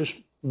righteous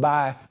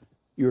by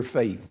your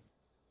faith.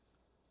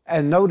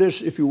 And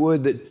notice, if you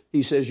would, that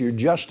he says you're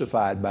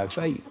justified by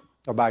faith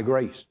or by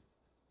grace.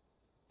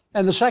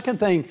 And the second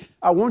thing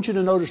I want you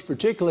to notice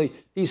particularly,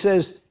 he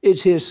says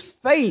it's his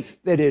faith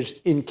that is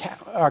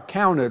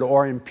counted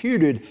or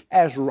imputed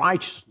as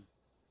righteousness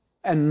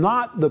and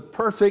not the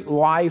perfect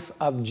life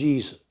of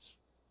Jesus.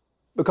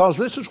 Because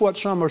this is what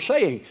some are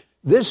saying.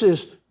 This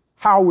is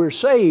how we're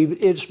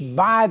saved. It's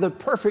by the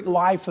perfect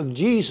life of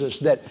Jesus,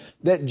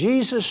 that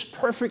Jesus'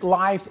 perfect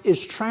life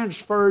is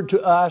transferred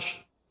to us.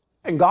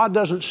 And God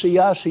doesn't see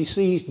us. He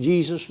sees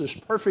Jesus, this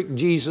perfect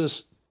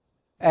Jesus.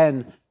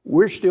 And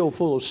we're still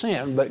full of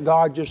sin, but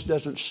God just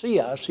doesn't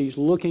see us. He's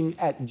looking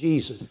at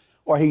Jesus.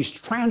 Or he's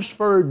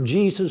transferred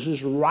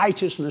Jesus'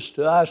 righteousness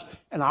to us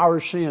and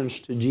our sins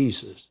to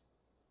Jesus.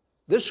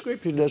 This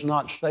scripture does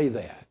not say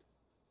that.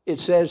 It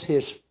says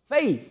his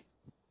faith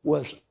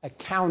was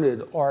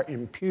accounted or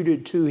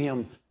imputed to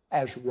him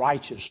as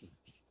righteousness.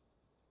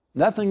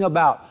 Nothing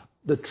about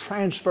the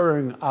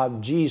transferring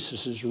of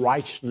Jesus'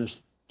 righteousness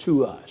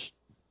to us.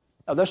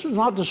 Now, this is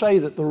not to say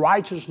that the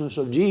righteousness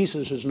of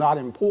Jesus is not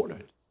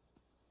important.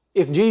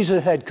 If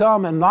Jesus had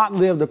come and not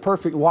lived a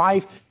perfect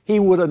life, he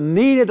would have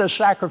needed a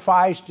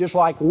sacrifice just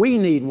like we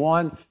need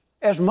one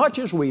as much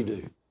as we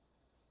do.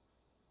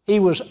 He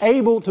was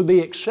able to be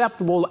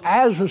acceptable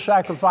as a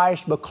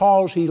sacrifice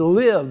because he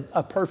lived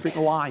a perfect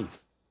life.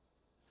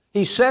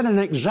 He set an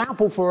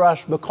example for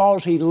us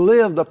because he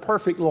lived a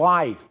perfect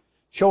life,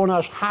 showing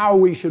us how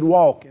we should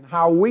walk and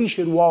how we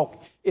should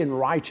walk in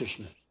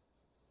righteousness.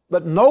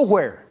 But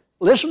nowhere,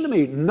 listen to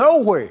me,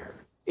 nowhere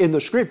in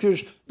the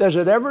scriptures does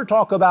it ever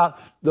talk about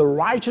the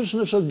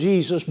righteousness of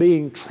Jesus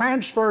being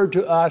transferred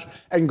to us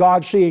and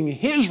God seeing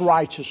his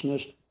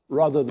righteousness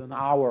rather than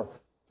our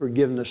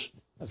forgiveness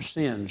of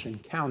sins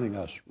and counting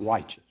us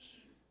righteous.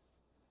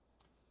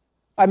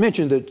 I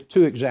mentioned the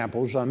two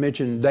examples. I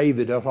mentioned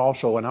David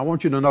also, and I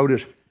want you to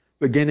notice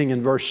beginning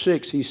in verse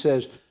 6, he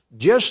says,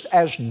 just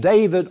as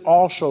David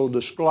also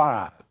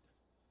described.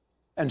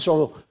 And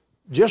so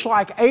just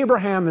like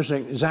Abraham is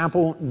an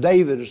example,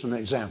 David is an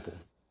example.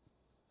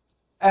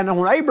 And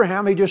on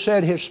Abraham, he just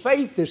said his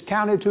faith is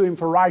counted to him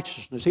for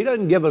righteousness. He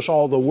doesn't give us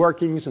all the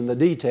workings and the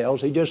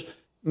details. He just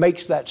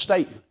makes that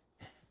statement.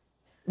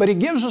 But he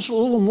gives us a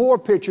little more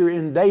picture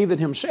in David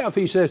himself.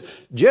 He says,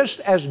 just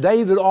as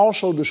David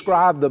also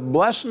described the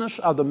blessedness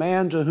of the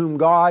man to whom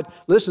God,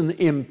 listen,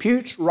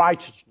 imputes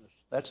righteousness.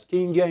 That's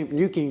King James,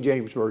 New King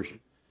James Version.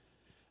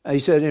 And he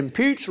said,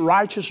 imputes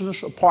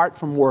righteousness apart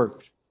from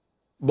works.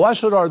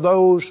 Blessed are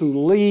those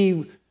who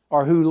leave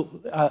or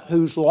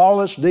whose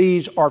lawless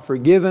deeds are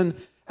forgiven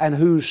and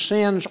whose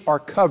sins are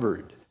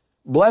covered.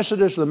 Blessed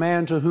is the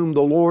man to whom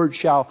the Lord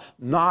shall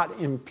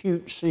not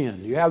impute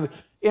sin. You have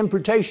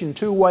imputation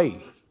two ways.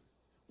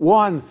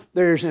 One,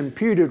 there's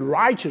imputed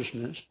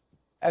righteousness,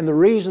 and the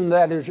reason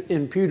that is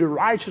imputed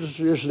righteousness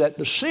is that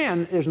the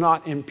sin is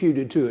not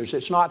imputed to us.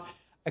 It's not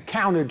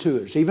accounted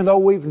to us. Even though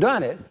we've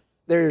done it,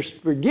 there's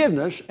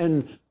forgiveness,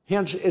 and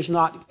hence it's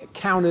not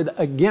counted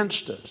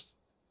against us.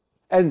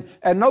 And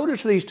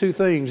notice these two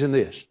things in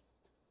this.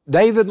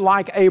 David,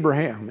 like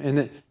Abraham, and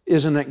it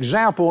is an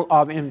example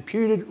of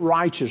imputed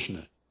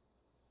righteousness.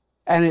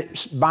 And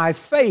it's by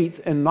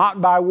faith and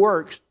not by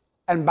works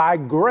and by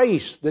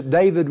grace that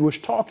David was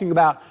talking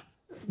about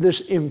this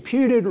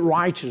imputed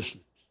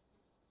righteousness.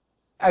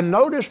 And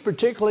notice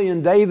particularly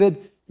in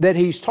David that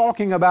he's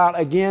talking about,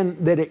 again,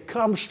 that it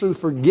comes through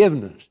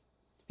forgiveness.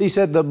 He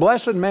said the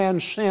blessed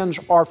man's sins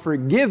are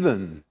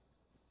forgiven.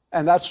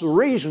 And that's the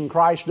reason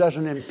Christ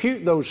doesn't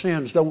impute those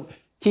sins. Don't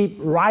keep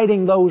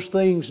writing those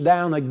things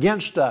down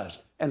against us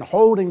and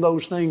holding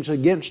those things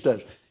against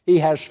us. He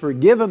has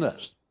forgiven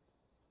us.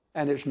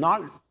 And it's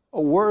not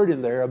a word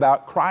in there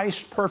about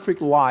Christ's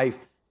perfect life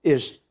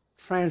is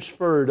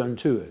transferred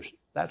unto us.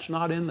 That's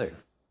not in there.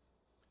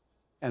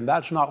 And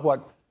that's not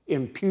what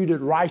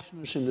imputed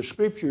righteousness in the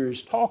Scripture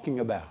is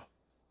talking about.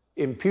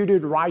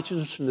 Imputed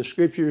righteousness in the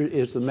Scripture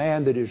is the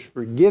man that is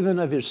forgiven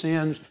of his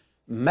sins,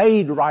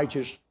 made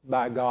righteous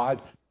by God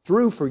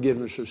through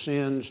forgiveness of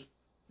sins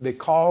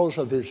because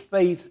of his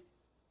faith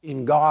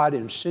in God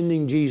and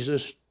sending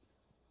Jesus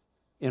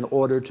in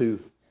order to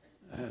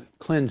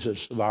cleanse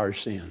us of our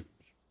sins.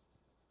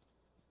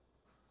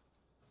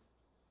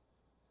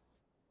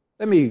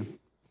 Let me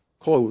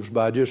close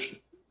by just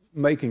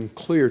making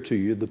clear to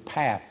you the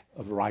path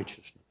of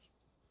righteousness.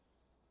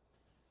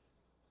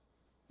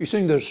 You've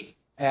seen this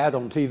ad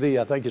on TV,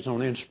 I think it's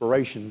on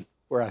Inspiration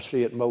where I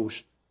see it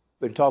most,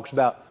 but it talks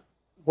about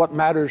what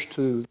matters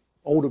to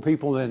older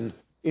people in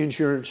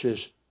insurance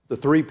is the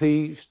 3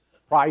 P's,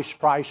 price,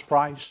 price,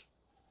 price.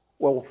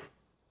 Well,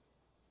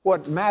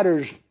 what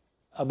matters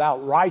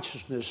about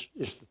righteousness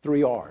is the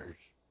 3 R's.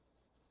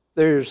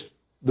 There's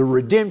the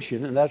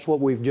redemption, and that's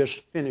what we've just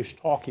finished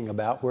talking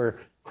about, where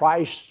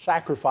Christ's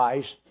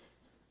sacrifice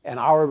and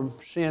our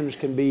sins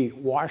can be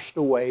washed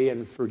away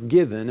and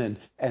forgiven,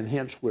 and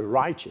hence we're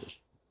righteous.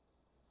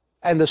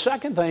 And the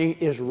second thing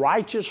is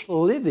righteous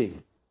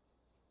living.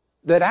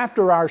 That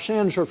after our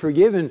sins are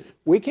forgiven,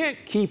 we can't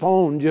keep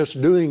on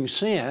just doing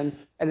sin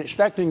and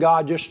expecting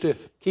God just to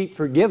keep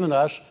forgiving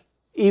us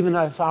even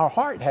if our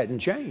heart hadn't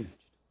changed.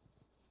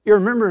 You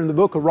remember in the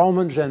book of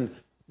Romans and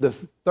the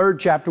 3rd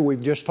chapter,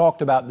 we've just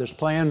talked about this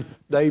plan.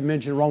 Dave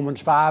mentioned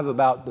Romans 5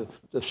 about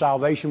the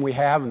salvation we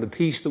have and the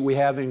peace that we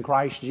have in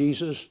Christ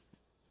Jesus.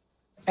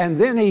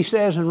 And then he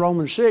says in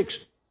Romans 6,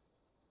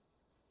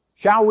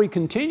 shall we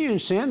continue in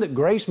sin that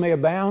grace may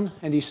abound?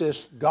 And he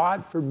says,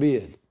 God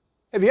forbid.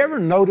 Have you ever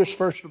noticed,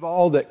 first of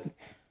all, that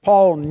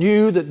Paul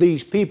knew that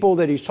these people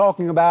that he's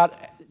talking about,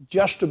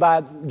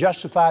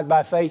 justified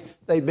by faith,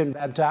 they'd been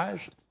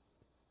baptized?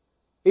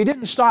 He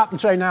didn't stop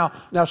and say, now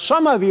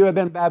some of you have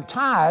been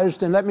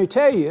baptized, and let me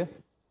tell you,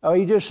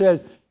 he just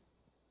said,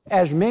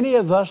 as many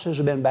of us as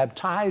have been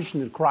baptized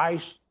into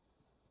Christ,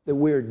 that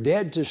we're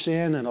dead to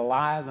sin and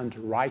alive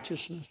unto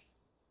righteousness.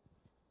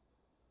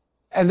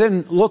 And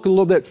then look a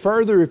little bit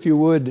further, if you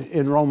would,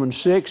 in Romans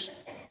 6,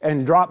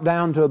 and drop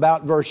down to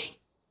about verse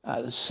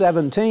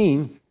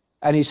 17,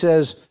 and he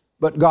says,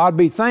 but God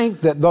be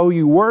thanked that though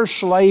you were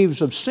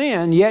slaves of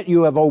sin, yet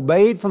you have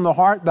obeyed from the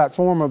heart that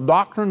form of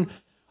doctrine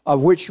of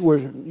which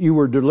you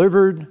were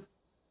delivered,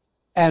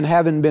 and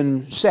having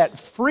been set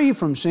free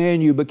from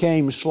sin, you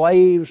became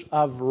slaves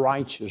of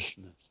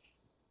righteousness.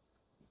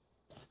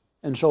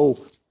 And so,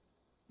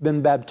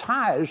 been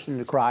baptized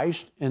into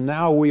Christ, and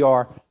now we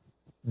are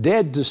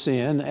dead to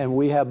sin, and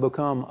we have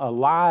become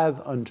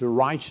alive unto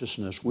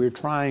righteousness. We're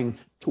trying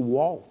to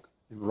walk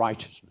in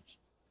righteousness.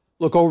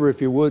 Look over,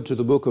 if you would, to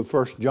the book of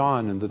 1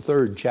 John in the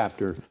 3rd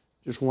chapter.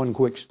 Just one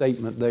quick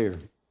statement there.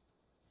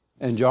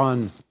 And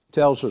John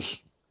tells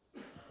us,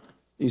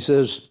 he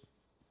says,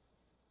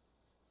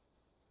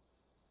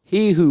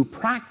 he who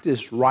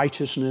practices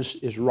righteousness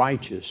is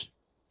righteous,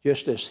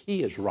 just as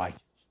he is righteous.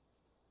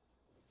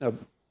 Now,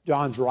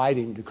 John's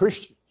writing to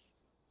Christians,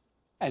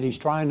 and he's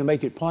trying to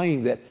make it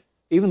plain that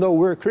even though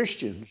we're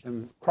Christians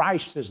and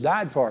Christ has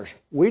died for us,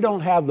 we don't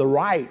have the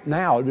right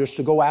now just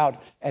to go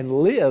out and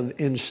live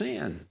in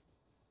sin.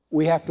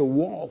 We have to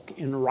walk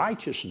in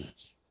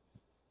righteousness.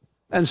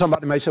 And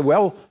somebody may say,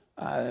 well,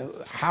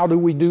 how do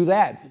we do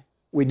that?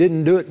 We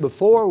didn't do it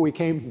before we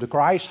came to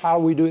Christ. How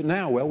do we do it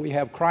now? Well, we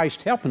have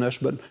Christ helping us,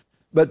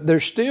 but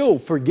there's still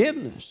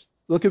forgiveness.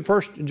 Look at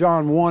 1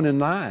 John 1 and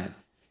 9.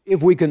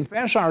 If we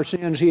confess our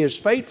sins, he is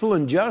faithful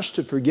and just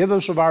to forgive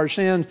us of our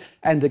sins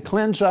and to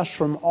cleanse us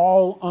from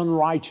all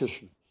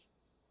unrighteousness.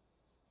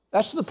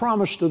 That's the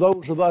promise to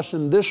those of us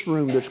in this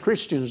room that's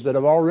Christians that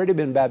have already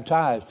been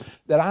baptized,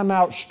 that I'm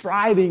out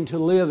striving to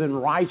live in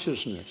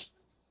righteousness.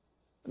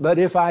 But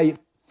if I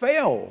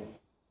fail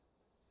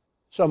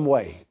some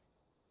way,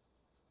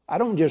 I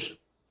don't just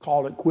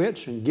call it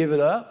quits and give it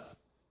up.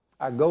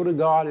 I go to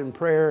God in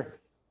prayer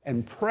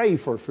and pray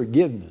for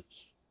forgiveness.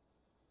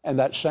 And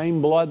that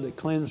same blood that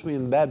cleansed me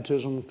in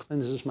baptism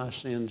cleanses my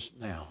sins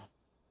now.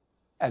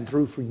 And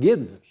through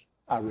forgiveness,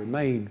 I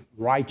remain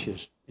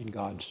righteous in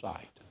God's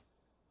sight.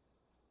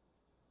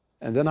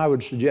 And then I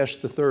would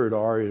suggest the 3rd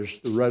R is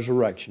the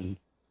resurrection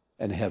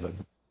and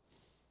heaven.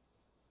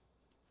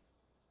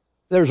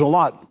 There's a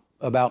lot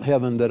about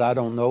heaven that I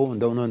don't know and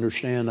don't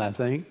understand, I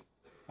think.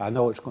 I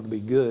know it's going to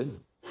be good.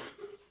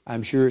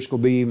 I'm sure it's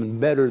going to be even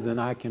better than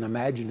I can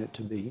imagine it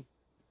to be.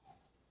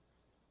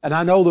 And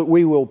I know that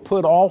we will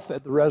put off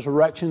at the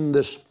resurrection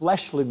this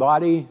fleshly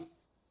body,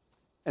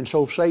 and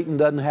so Satan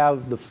doesn't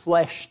have the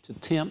flesh to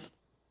tempt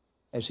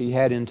as he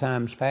had in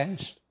times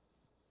past.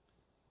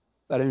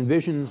 But I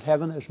envision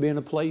heaven as being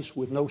a place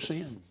with no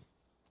sin.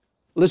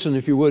 Listen,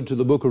 if you would, to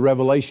the book of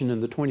Revelation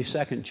in the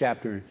 22nd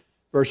chapter,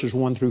 verses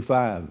 1 through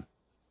 5.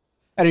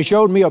 And he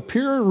showed me a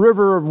pure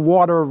river of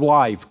water of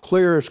life,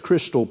 clear as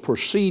crystal,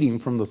 proceeding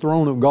from the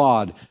throne of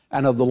God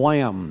and of the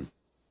Lamb.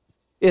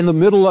 In the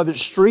middle of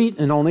its street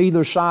and on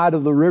either side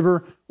of the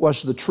river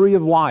was the tree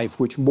of life,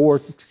 which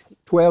bore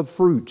 12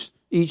 fruits,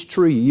 each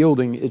tree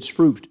yielding its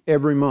fruit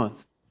every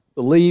month.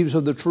 The leaves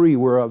of the tree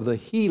were of the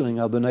healing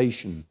of the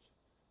nations.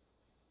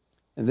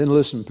 And then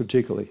listen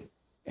particularly.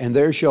 And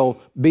there shall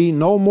be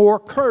no more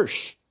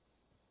curse,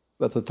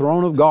 but the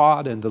throne of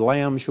God and the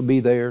Lamb shall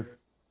be there,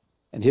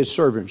 and his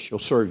servants shall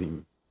serve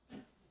him.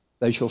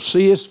 They shall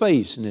see his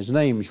face, and his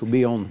name shall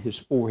be on his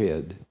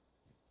forehead.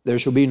 There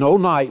shall be no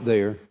night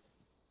there.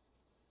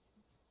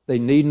 They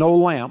need no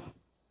lamp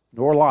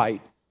nor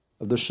light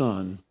of the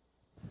sun,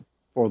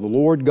 for the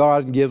Lord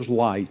God gives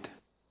light,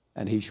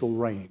 and he shall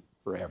reign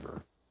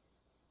forever.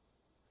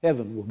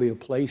 Heaven will be a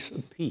place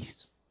of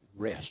peace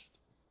and rest.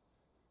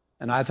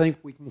 And I think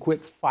we can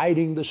quit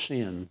fighting the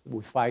sins that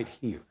we fight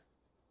here.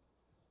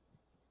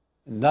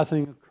 And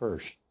nothing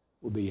accursed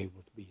will be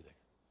able to be there.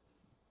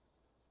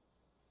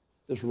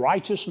 Does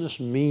righteousness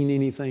mean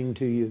anything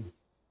to you?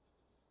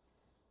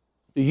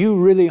 Do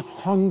you really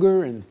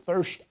hunger and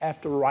thirst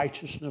after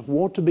righteousness?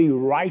 Want to be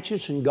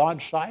righteous in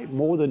God's sight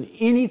more than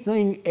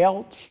anything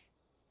else?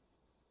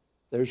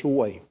 There's a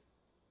way.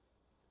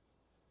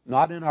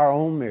 Not in our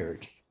own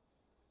merits,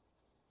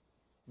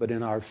 but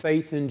in our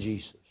faith in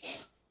Jesus.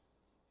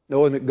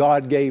 Knowing that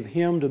God gave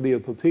Him to be a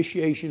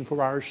propitiation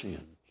for our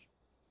sins.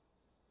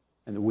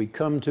 And that we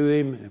come to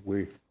Him and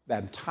we're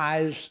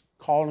baptized,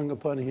 calling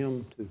upon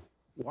Him to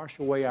wash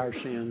away our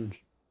sins,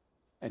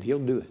 and He'll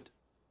do it.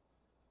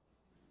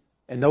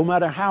 And no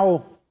matter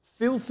how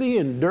filthy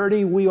and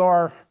dirty we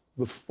are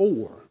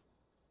before,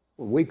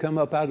 when we come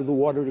up out of the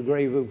water of the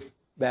grave of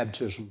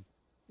baptism,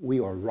 we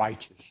are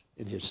righteous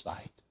in His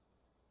sight.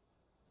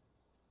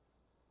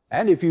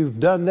 And if you've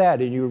done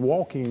that and you're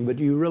walking, but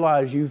you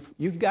realize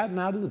you've gotten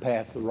out of the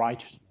path of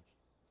righteousness,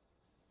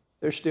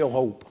 there's still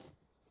hope.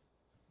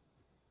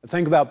 I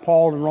think about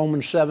Paul in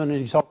Romans 7,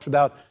 and he talks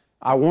about,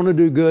 I want to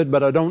do good,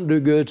 but I don't do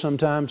good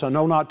sometimes. I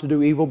know not to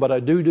do evil, but I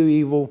do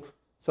evil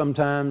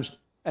sometimes.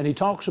 And he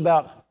talks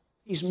about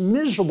he's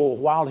miserable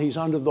while he's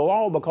under the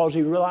law because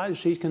he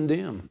realizes he's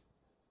condemned.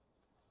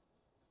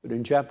 But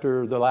in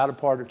the latter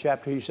part of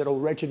chapter, he said, "O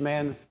wretched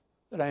man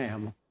that I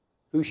am,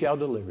 who shall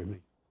deliver me?"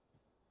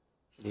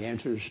 And the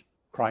answer is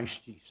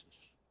Christ Jesus.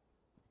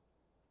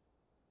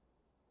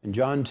 And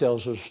John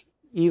tells us,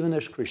 even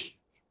as Christians,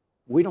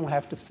 we don't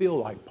have to feel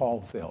like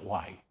Paul felt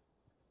like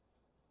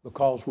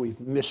because we've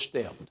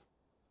misstepped.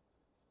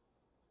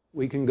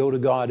 We can go to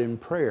God in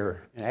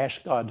prayer and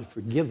ask God to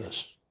forgive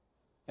us.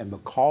 And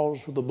because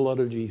of the blood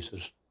of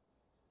Jesus,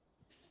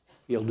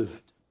 He'll do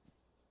it.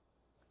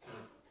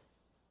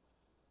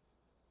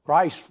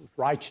 Christ was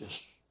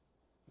righteous.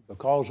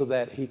 Because of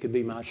that, He could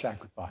be my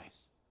sacrifice.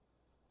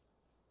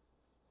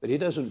 But He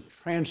doesn't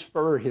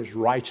transfer His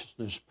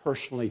righteousness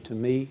personally to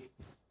me.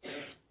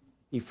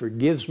 He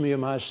forgives me of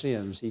my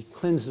sins. He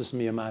cleanses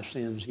me of my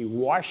sins. He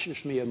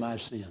washes me of my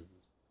sins.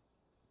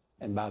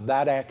 And by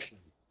that action,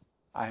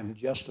 I am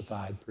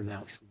justified,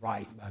 pronounced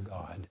right by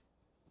God.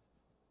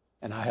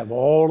 And I have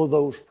all of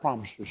those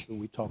promises that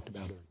we talked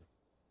about earlier.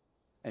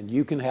 And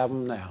you can have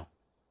them now.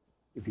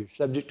 If you're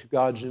subject to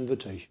God's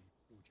invitation,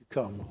 would you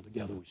come while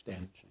together we stand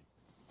and sing?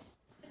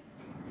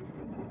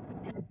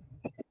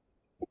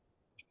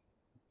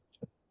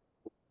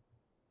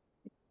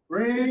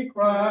 Bring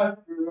Christ.